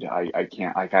read. I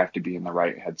have to be in the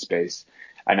right headspace.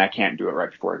 and I can't do it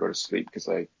right before I go to sleep because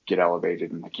I get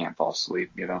elevated and I can't fall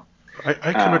asleep, you know.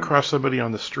 I come across somebody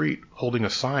on the street holding a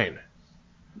sign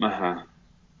Uh-huh.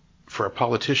 for a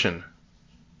politician,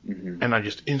 Mm-hmm. and I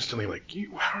just instantly like,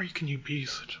 can you be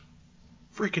such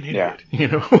a freaking Yeah. idiot, you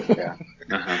know? Yeah.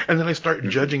 Uh-huh. And then I start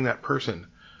judging that person.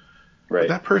 But Right.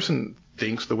 that person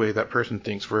thinks the way that person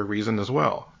thinks for a reason as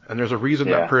well. And there's a reason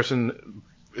Yeah. that person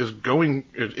is voting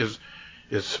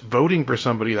for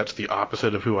somebody that's the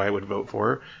opposite of who I would vote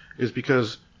for, is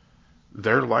because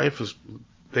their life is,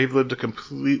 they've lived a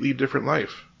completely different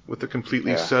life with a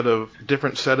completely Yeah.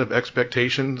 different set of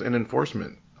expectations and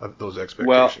enforcement of those Well,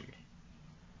 expectations.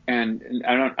 and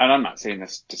I'm not saying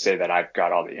this to say that I've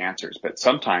got all the answers, but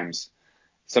sometimes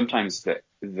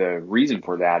the reason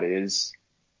for that is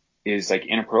like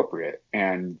inappropriate,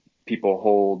 and people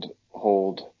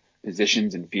hold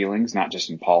positions and feelings, not just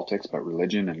in politics, but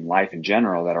religion and life in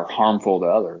general, that are harmful to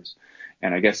others.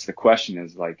 And I guess the question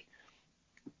is like,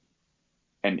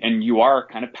 and you are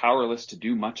kind of powerless to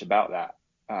do much about that.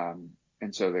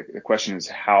 And so the question is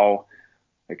how,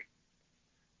 like,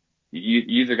 you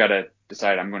either got to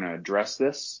decide, I'm going to address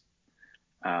this,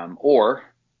 or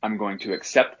I'm going to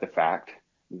accept the fact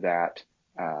that,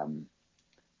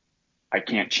 I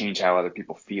can't change how other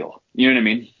people feel. You know what I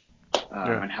mean?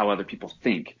 Yeah. And how other people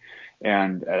think.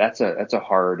 And that's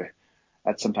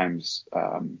sometimes,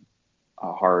 a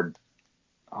hard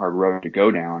road to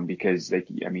go down, because I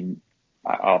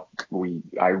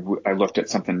looked at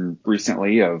something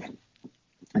recently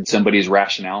and somebody's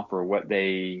rationale for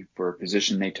for a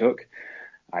position they took,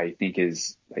 I think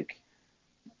is like,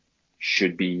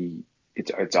 should be,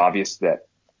 it's obvious that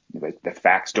like the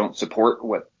facts don't support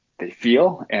what they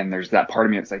feel. And there's that part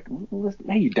of me that's like,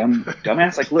 hey, you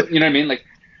dumbass, like, look, you know what I mean? Like,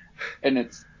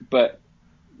 but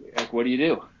like, what do? You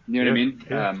know what I mean?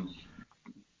 Yeah.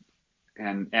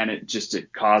 And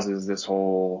it causes this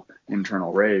whole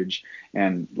internal rage.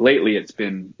 And lately it's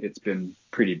been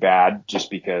pretty bad,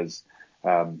 just because,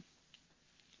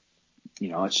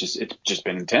 it's just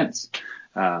been intense.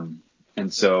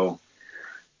 And so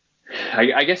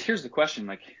I guess here's the question,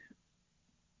 like,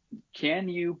 can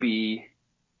you be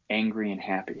angry and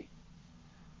happy?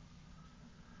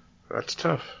 That's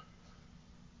tough.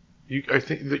 I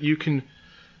think that you can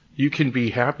be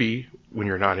happy when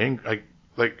you're not angry.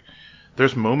 Like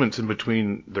there's moments in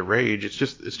between the rage. It's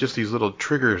just these little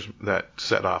triggers that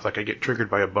set off. Like I get triggered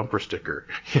by a bumper sticker,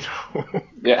 you know.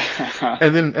 Yeah.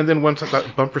 and then once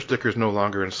that bumper sticker is no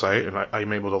longer in sight, and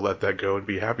I'm able to let that go and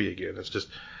be happy again. It's just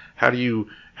how do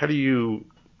you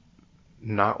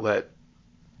not let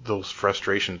those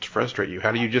frustrations frustrate you?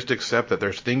 How do you just accept that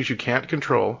there's things you can't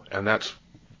control, and that's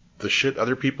the shit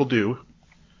other people do?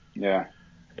 Yeah.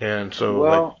 And so,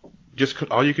 like, Well, just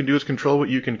all you can do is control what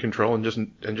you can control, and just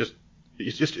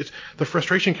it's the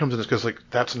frustration comes in is because, like,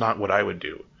 that's not what I would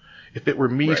do. If it were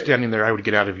me right. standing there, I would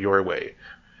get out of your way,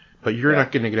 but you're Yeah.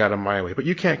 not going to get out of my way. But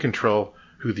you can't control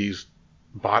who these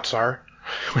bots are,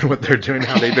 what they're doing,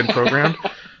 how they've been programmed.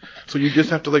 So you just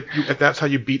have to, that's how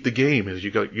you beat the game, is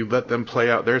you let them play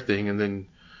out their thing, and then,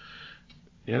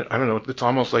 I don't know, it's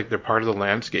almost like they're part of the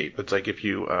landscape. It's like if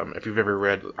you've ever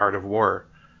read Art of War,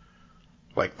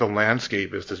 like the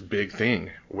landscape is this big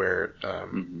thing where,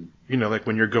 like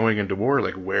when you're going into war,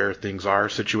 like where things are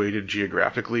situated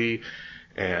geographically,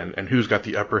 and who's got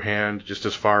the upper hand, just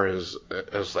as far as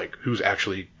like who's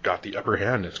actually got the upper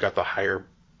hand. It's got the higher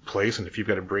place, and if you've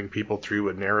got to bring people through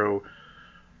a narrow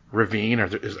ravine, are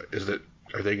they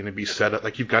going to be set up?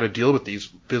 Like you've got to deal with these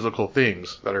physical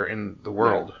things that are in the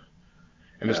world. Yeah.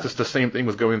 And it's just the same thing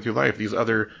with going through life. These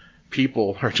other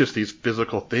people are just these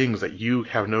physical things that you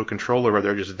have no control over.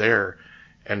 They're just there.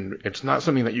 And it's not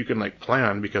something that you can like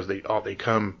plan, because they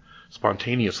come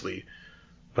spontaneously.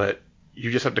 But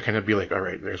you just have to kind of be like, all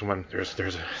right, there's an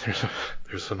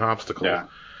obstacle. Yeah.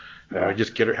 How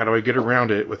do I get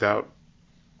around it without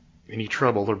any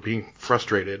trouble or being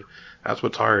frustrated? That's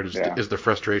what's hard, is the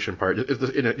frustration part.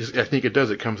 I think it does.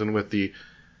 It comes in with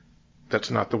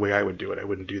that's not the way I would do it. I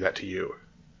wouldn't do that to you.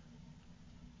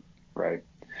 Right.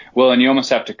 Well, and you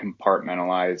almost have to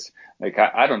compartmentalize. Like,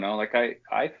 I don't know, like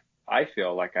I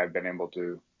feel like I've been able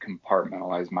to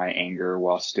compartmentalize my anger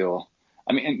while still,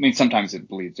 I mean, sometimes it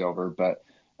bleeds over, but,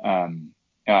 I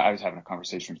was having a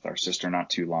conversation with our sister not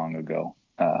too long ago.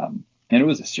 And it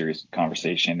was a serious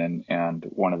conversation. And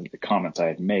one of the comments I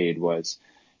had made was,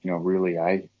 really,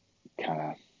 I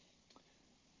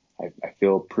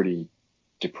feel pretty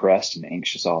depressed and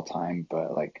anxious all the time,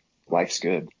 but like life's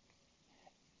good.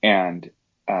 And,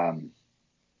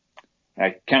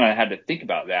 I kind of had to think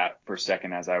about that for a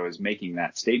second as I was making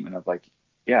that statement of like,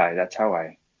 yeah, that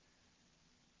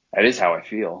is how I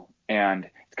feel. And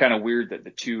it's kind of weird that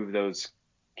the two of those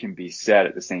can be said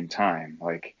at the same time.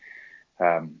 Like,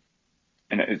 and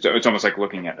it's almost like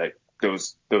looking at like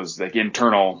those like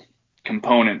internal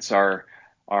components are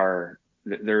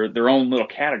their own little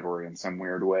category in some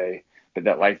weird way, but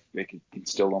that life, they can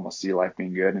still almost see life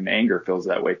being good. And anger feels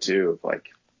that way too. Like,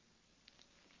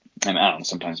 and I don't know,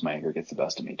 sometimes my anger gets the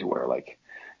best of me to where like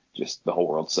just the whole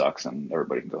world sucks and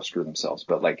everybody can go screw themselves.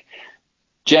 But like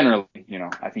generally,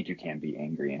 I think you can be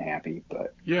angry and happy,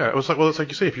 but yeah, it's like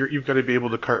you say, if you've got to be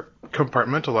able to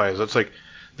compartmentalize. It's like,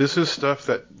 this is stuff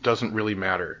that doesn't really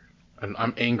matter, and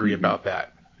I'm angry about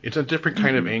that. It's a different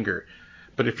kind of anger.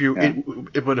 But if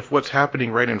if what's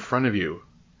happening right in front of you,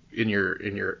 in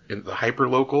the hyper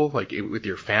local, like with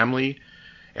your family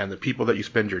and the people that you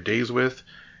spend your days with,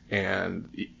 and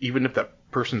even if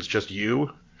that person's just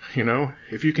you,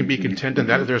 if you can be content in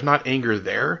that, if there's not anger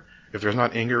there, if there's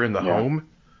not anger in the home,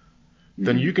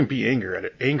 then you can be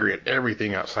angry at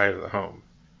everything outside of the home.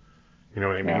 You know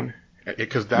what I mean?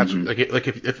 Because that's like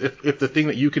if the thing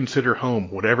that you consider home,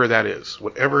 whatever that is,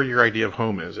 whatever your idea of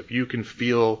home is, if you can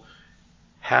feel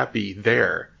happy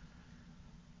there,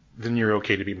 then you're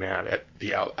okay to be mad at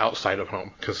the outside of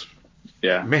home. Because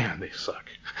man, they suck.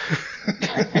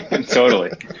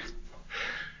 Totally.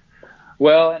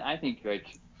 Well, and I think like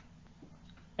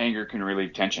anger can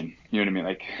relieve tension. You know what I mean?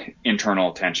 Like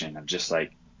internal tension of just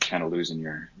like kind of losing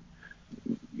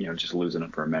just losing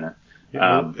it for a minute.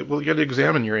 Yeah, well, you got to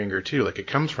examine your anger too. Like, it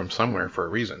comes from somewhere for a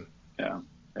reason. Yeah.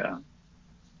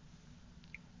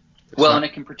 It's and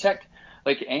it can protect.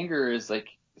 Like, anger is like,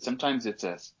 sometimes it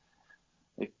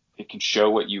can show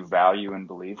what you value and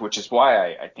believe, which is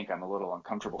why I think I'm a little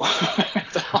uncomfortable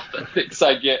with all the things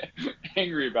I get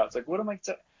angry about. It's like, what am I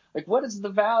like? What is the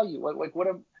value?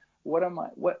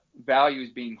 What value is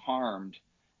being harmed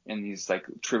in these like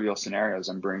trivial scenarios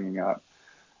I'm bringing up?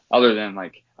 Other than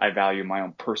like, I value my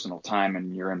own personal time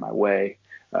and you're in my way.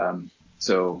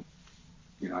 So,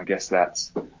 I guess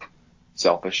that's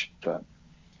selfish, but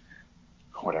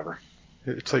whatever.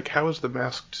 It's like, how is the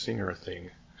Masked Singer a thing?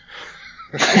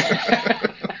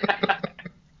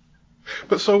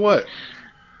 But so what?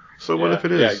 So what if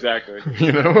it is? Yeah, exactly.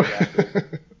 Exactly.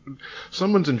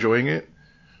 Someone's enjoying it.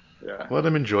 Yeah. Let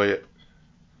them enjoy it.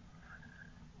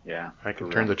 Yeah. I can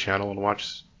turn the channel and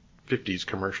watch 50s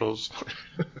commercials.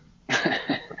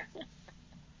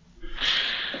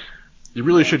 You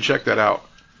really should check that out.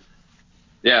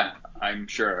 Yeah, I'm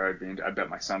sure. I bet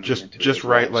my son just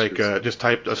write like just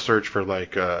type a search for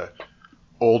like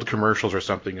old commercials or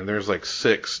something, and there's like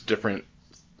 6 different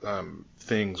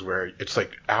things where it's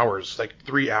like hours, like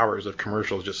 3 hours of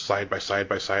commercials just side by side,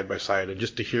 and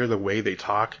just to hear the way they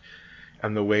talk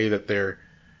and the way that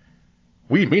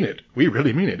we mean it. We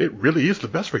really mean it. It really is the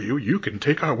best for you. You can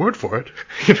take our word for it.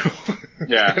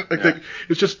 Yeah. Like,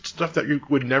 it's just stuff that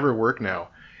would never work now.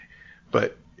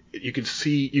 But you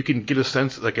can get a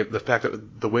sense, like, the fact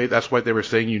that the way, that's why they were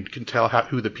saying, you can tell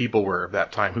who the people were of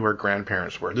that time, who our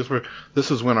grandparents were. This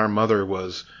is when our mother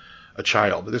was a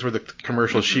child. These were the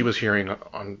commercials she was hearing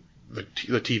on the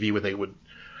TV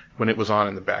when it was on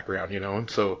in the background, And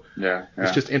so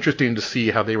it's just interesting to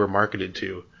see how they were marketed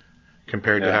to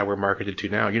compared to how we're marketed to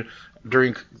now.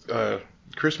 During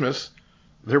Christmas,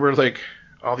 there were like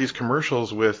all these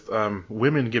commercials with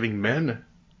women giving men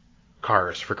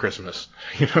cars for Christmas.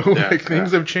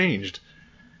 Things have changed.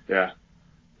 Yeah.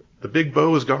 The big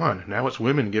bow is gone. Now it's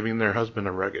women giving their husband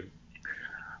a rugged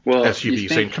SUV,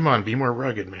 saying, "Come on, be more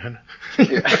rugged, man."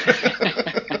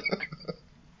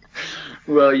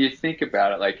 Well, you think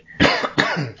about it, like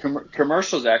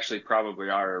commercials actually probably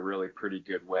are a really pretty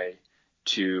good way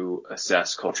to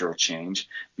assess cultural change,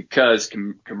 because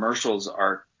commercials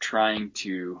are trying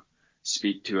to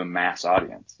speak to a mass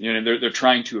audience. They're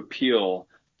trying to appeal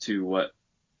to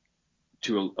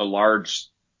a large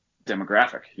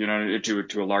demographic,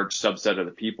 to a large subset of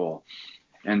the people.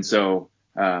 And so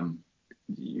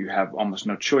you have almost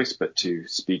no choice but to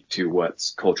speak to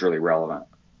what's culturally relevant.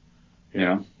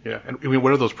 Yeah. And I mean,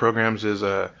 one of those programs is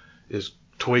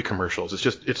toy commercials.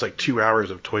 It's like 2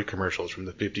 hours of toy commercials from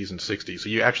the 50s and 60s. So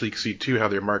you actually see too how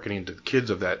they're marketing to the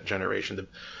kids of that generation.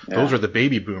 Those are the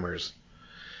baby boomers.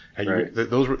 And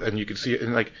and you can see it,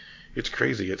 and like, it's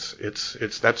crazy.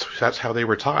 That's how they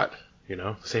were taught,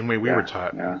 same way we were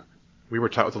taught. Yeah. We were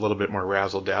taught with a little bit more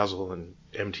razzle dazzle and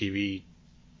MTV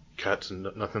cuts and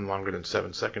nothing longer than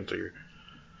 7 seconds, or you're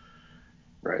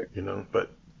right.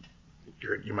 But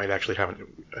you might actually have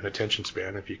an attention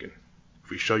span if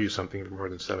we show you something for more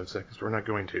than 7 seconds. But we're not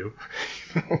going to.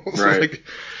 Right. Like,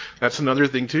 that's another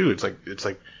thing too. It's like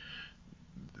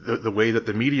the way that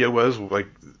the media was, like,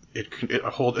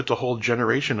 it's a whole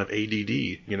generation of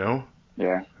ADD,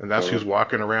 Yeah. And that's totally. who's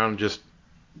walking around just,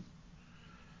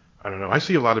 I don't know. I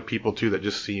see a lot of people too that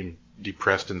just seem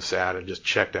depressed and sad and just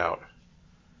checked out.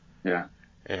 Yeah.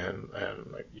 And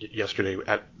like yesterday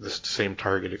at this same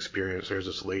Target experience, there's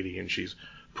this lady and she's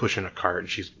pushing a cart, and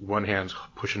she's one hand's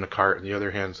pushing a cart and the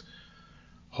other hand's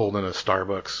holding a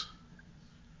Starbucks.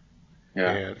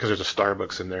 Yeah. And because there's a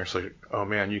Starbucks in there, so oh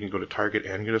man, you can go to Target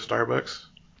and get a Starbucks.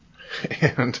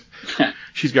 And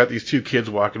she's got these two kids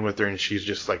walking with her, and she's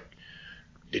just like,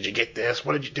 "Did you get this?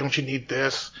 Don't you need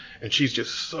this?" And she's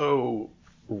just so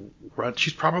run.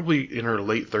 She's probably in her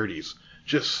late 30s,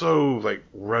 just so like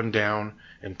run down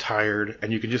and tired,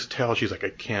 and you can just tell she's like, "I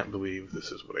can't believe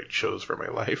this is what I chose for my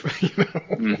life," you know.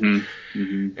 Mm-hmm.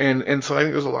 Mm-hmm. And so I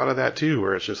think there's a lot of that too,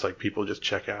 where it's just like people just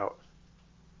check out,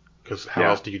 because how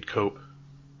else do you cope?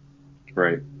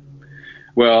 Right.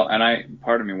 Well, and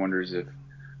part of me wonders if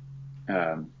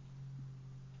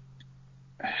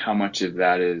how much of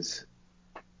that is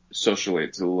socially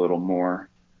it's a little more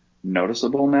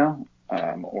noticeable now,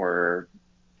 or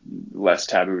less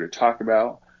taboo to talk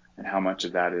about, and how much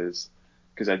of that is,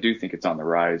 because I do think it's on the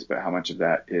rise, but how much of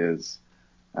that is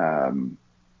that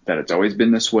it's always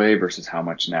been this way versus how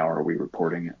much now are we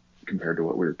reporting it compared to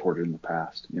what we reported in the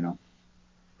past, you know?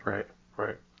 Right.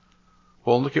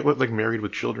 Well, look at what like Married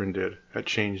with Children did. That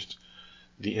changed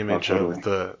the image of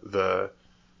the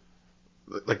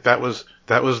like that was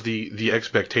the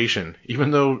expectation.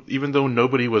 Even though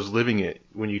nobody was living it,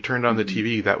 when you turned on the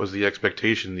TV, that was the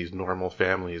expectation. These normal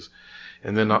families,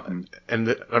 and then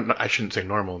I shouldn't say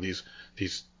normal. These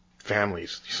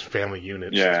families, these family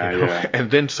units. Yeah, you know? yeah.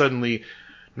 And then suddenly,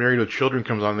 Married with Children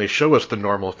comes on. They show us the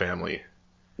normal family.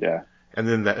 Yeah. And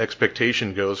then that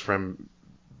expectation goes from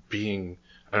being,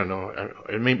 I don't know,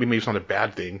 it maybe it's not a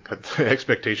bad thing. The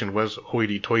expectation was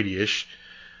hoity-toity-ish,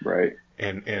 Right.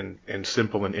 and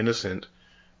simple and innocent,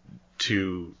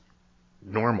 to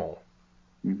normal.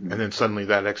 Mm-hmm. And then suddenly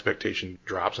that expectation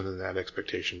drops, and then that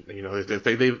expectation, you know,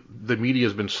 the media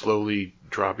has been slowly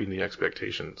dropping the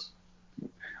expectations.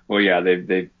 Well, yeah,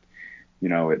 they you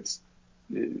know, it's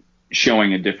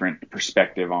showing a different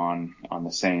perspective on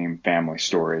the same family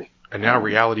story. And now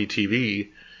reality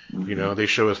TV, you know, they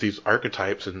show us these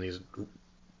archetypes and these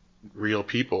real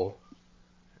people,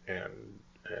 and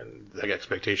the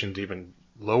expectation's even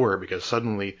lower because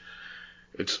suddenly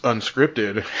it's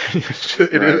unscripted.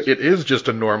 It is just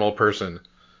a normal person,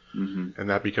 and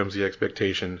that becomes the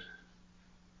expectation.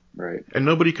 Right. And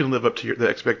nobody can live up to the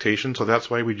expectation, so that's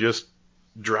why we just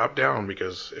drop down,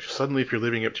 because if you're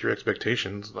living up to your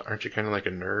expectations, aren't you kind of like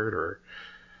a nerd or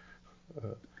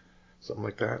something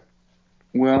like that?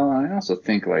 Well, I also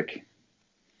think like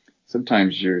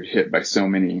sometimes you're hit by so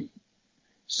many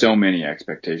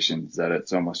expectations that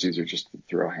it's almost easier just to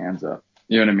throw hands up.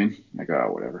 You know what I mean? Like,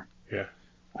 oh, whatever. Yeah.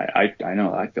 I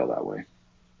know I feel that way.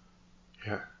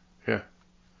 Yeah.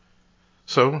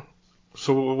 So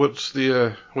what's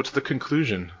the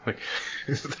conclusion? Like,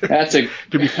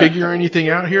 did we figure anything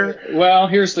out here? Well,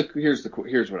 here's what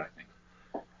I think.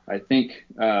 I think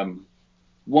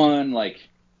one, like,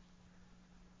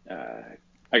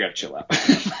 I gotta chill out.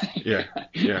 Yeah.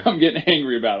 I'm getting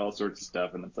angry about all sorts of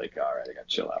stuff, and it's like, all right, I gotta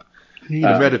chill out. You need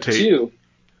to meditate. Two,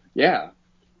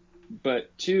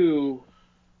 but two,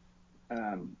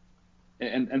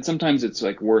 and sometimes it's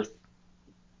like worth,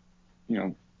 you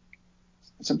know,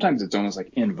 sometimes it's almost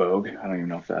like in vogue. I don't even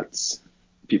know if that's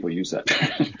people use that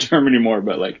term anymore,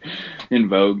 but like in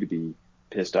vogue to be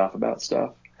pissed off about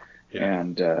stuff. Yeah.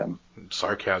 And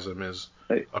sarcasm is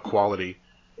a quality.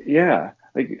 Yeah,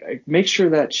 like make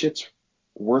sure that shit's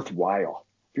worthwhile.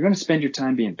 If you're going to spend your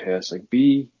time being pissed, like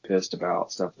be pissed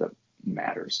about stuff that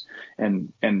matters.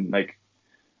 And like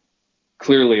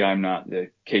clearly I'm not the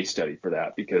case study for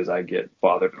that because I get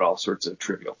bothered at all sorts of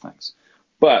trivial things.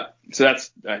 But so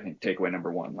that's, I think, takeaway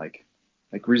number one, like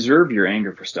reserve your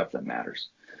anger for stuff that matters.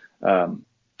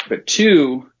 But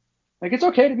two, like it's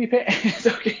okay to be it's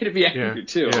okay to be angry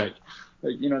too. Yeah.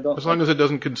 Like you know, don't, as long as it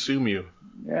doesn't consume you.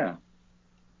 Yeah.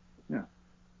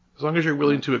 As long as you're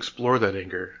willing to explore that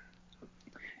anger.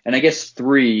 And I guess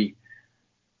three,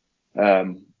 you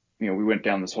know, we went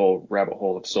down this whole rabbit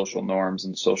hole of social norms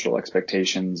and social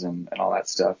expectations and all that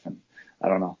stuff. And I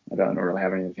don't know. I don't really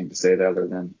have anything to say other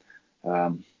than,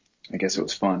 I guess it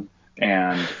was fun.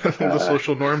 And the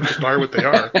social norms just are what they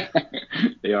are.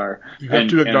 They are. You have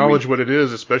to acknowledge what it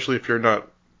is, especially if you're not.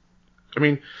 I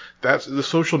mean, that's the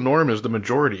social norm is the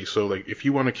majority. So, like, if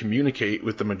you want to communicate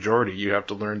with the majority, you have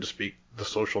to learn to speak the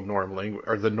social norm language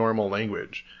or the normal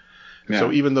language. Yeah.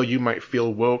 So, even though you might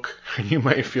feel woke and you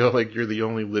might feel like you're the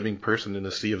only living person in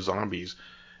a sea of zombies,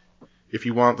 if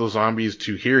you want those zombies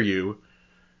to hear you,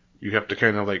 you have to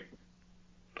kind of like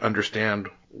understand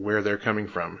where they're coming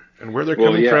from, and where they're Well,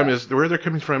 coming yeah. from is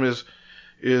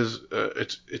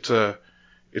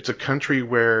it's a country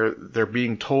where they're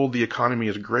being told the economy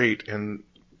is great, and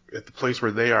at the place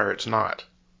where they are, it's not.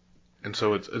 And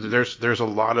so there's a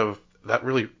lot of that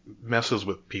really messes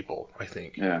with people, I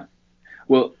think. Yeah.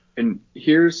 Well, and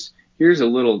here's a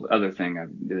little other thing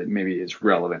that maybe is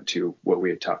relevant to what we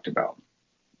had talked about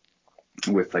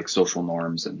with like social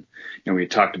norms, and we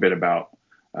talked a bit about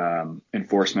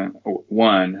enforcement.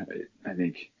 One, I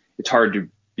think it's hard to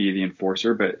be the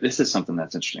enforcer, but this is something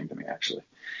that's interesting to me actually.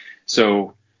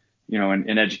 So,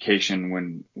 in education,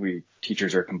 when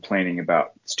teachers are complaining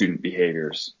about student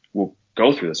behaviors, we'll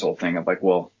go through this whole thing of like,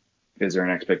 well, is there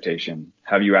an expectation?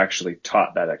 Have you actually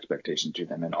taught that expectation to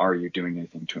them? And are you doing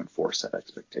anything to enforce that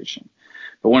expectation?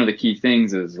 But one of the key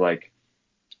things is like,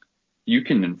 you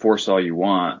can enforce all you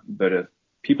want, but if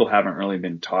people haven't really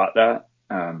been taught that,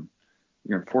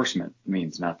 your enforcement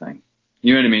means nothing.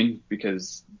 You know what I mean?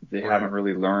 Because they haven't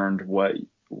really learned what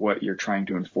you're trying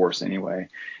to enforce anyway.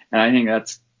 And I think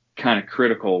that's kind of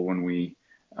critical when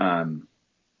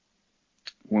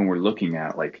we're looking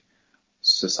at like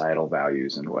societal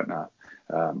values and whatnot,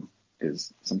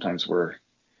 is sometimes we're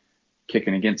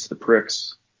kicking against the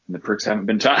pricks, and the pricks haven't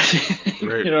been taught.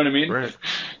 Right. You know what I mean? Right.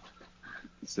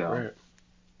 So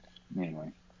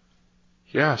anyway.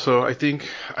 Yeah, so I think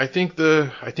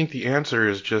the answer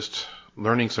is just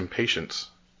learning some patience.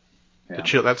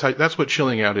 Yeah. That's what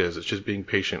chilling out is. It's just being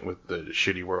patient with the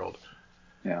shitty world.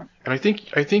 Yeah. And I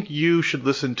think you should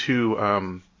listen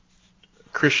to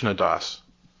Krishna Das.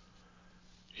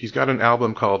 He's got an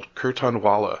album called Kirtan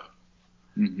Wala.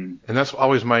 Mm-hmm. And that's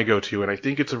always my go-to. And I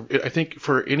think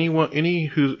for anyone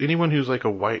who's like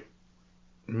a white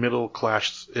middle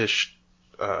class-ish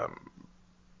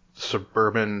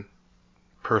suburban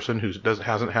person who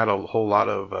hasn't had a whole lot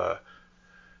of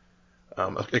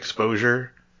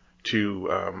exposure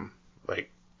to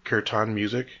like kirtan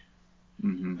music,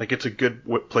 Mm-hmm. like it's a good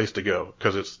place to go,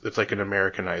 because it's like an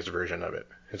Americanized version of it.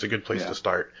 It's a good place to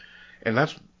start. And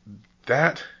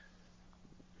that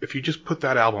if you just put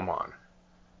that album on,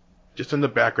 just in the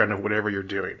background of whatever you're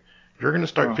doing, you're going to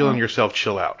start feeling yourself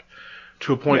chill out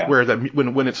to a point where that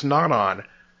when it's not on,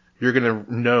 you're going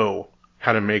to know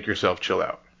how to make yourself chill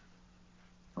out.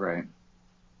 Right.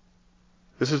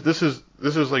 This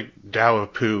is like Tao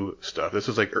of Pooh stuff. This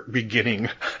is like beginning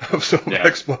of some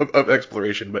of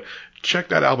exploration. But check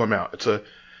that album out.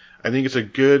 I think it's a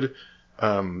good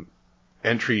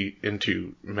entry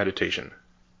into meditation.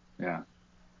 Yeah.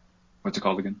 What's it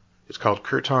called again? It's called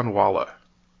Kirtan Wala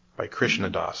by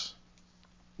Krishna Das.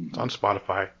 It's on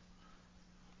Spotify.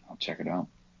 I'll check it out.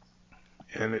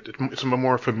 And it's a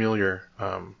more familiar.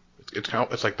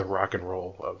 It's like the rock and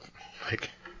roll of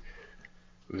like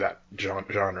that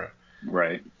genre.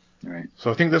 Right. Right.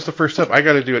 So I think that's the first step. I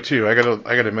got to do it too. I got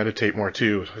to meditate more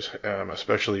too,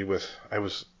 especially with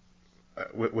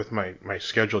my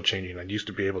schedule changing. I used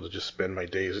to be able to just spend my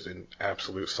days in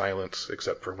absolute silence,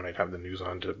 except for when I'd have the news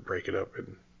on to break it up.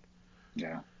 And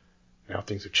now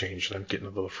things have changed, and I'm getting a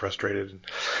little frustrated.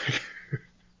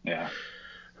 Yeah.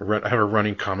 I have a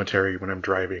running commentary when I'm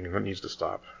driving, and that needs to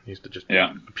stop. It needs to just be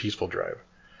a peaceful drive.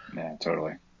 Yeah,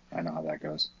 totally. I know how that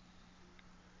goes.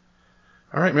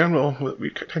 All right, man. Well, we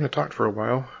kind of talked for a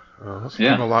while. That's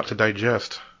kind of a lot to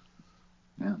digest.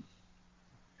 Yeah.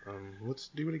 Let's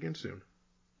do it again soon.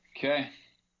 Okay.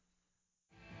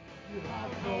 You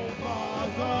have no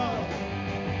father.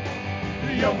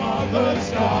 Your mother's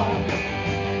gone.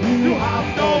 You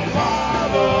have no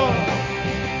father.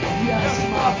 Yes,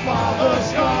 my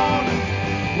father's gone.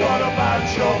 What about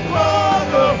your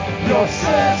brother, your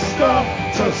sister,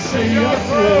 to see you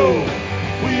through?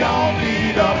 We all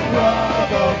need a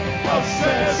brother, a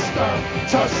sister,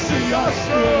 to see us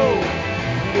through.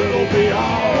 It'll be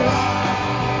alright.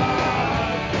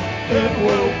 It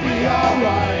will be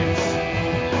alright.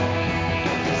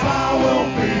 'Cause I will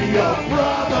be your brother.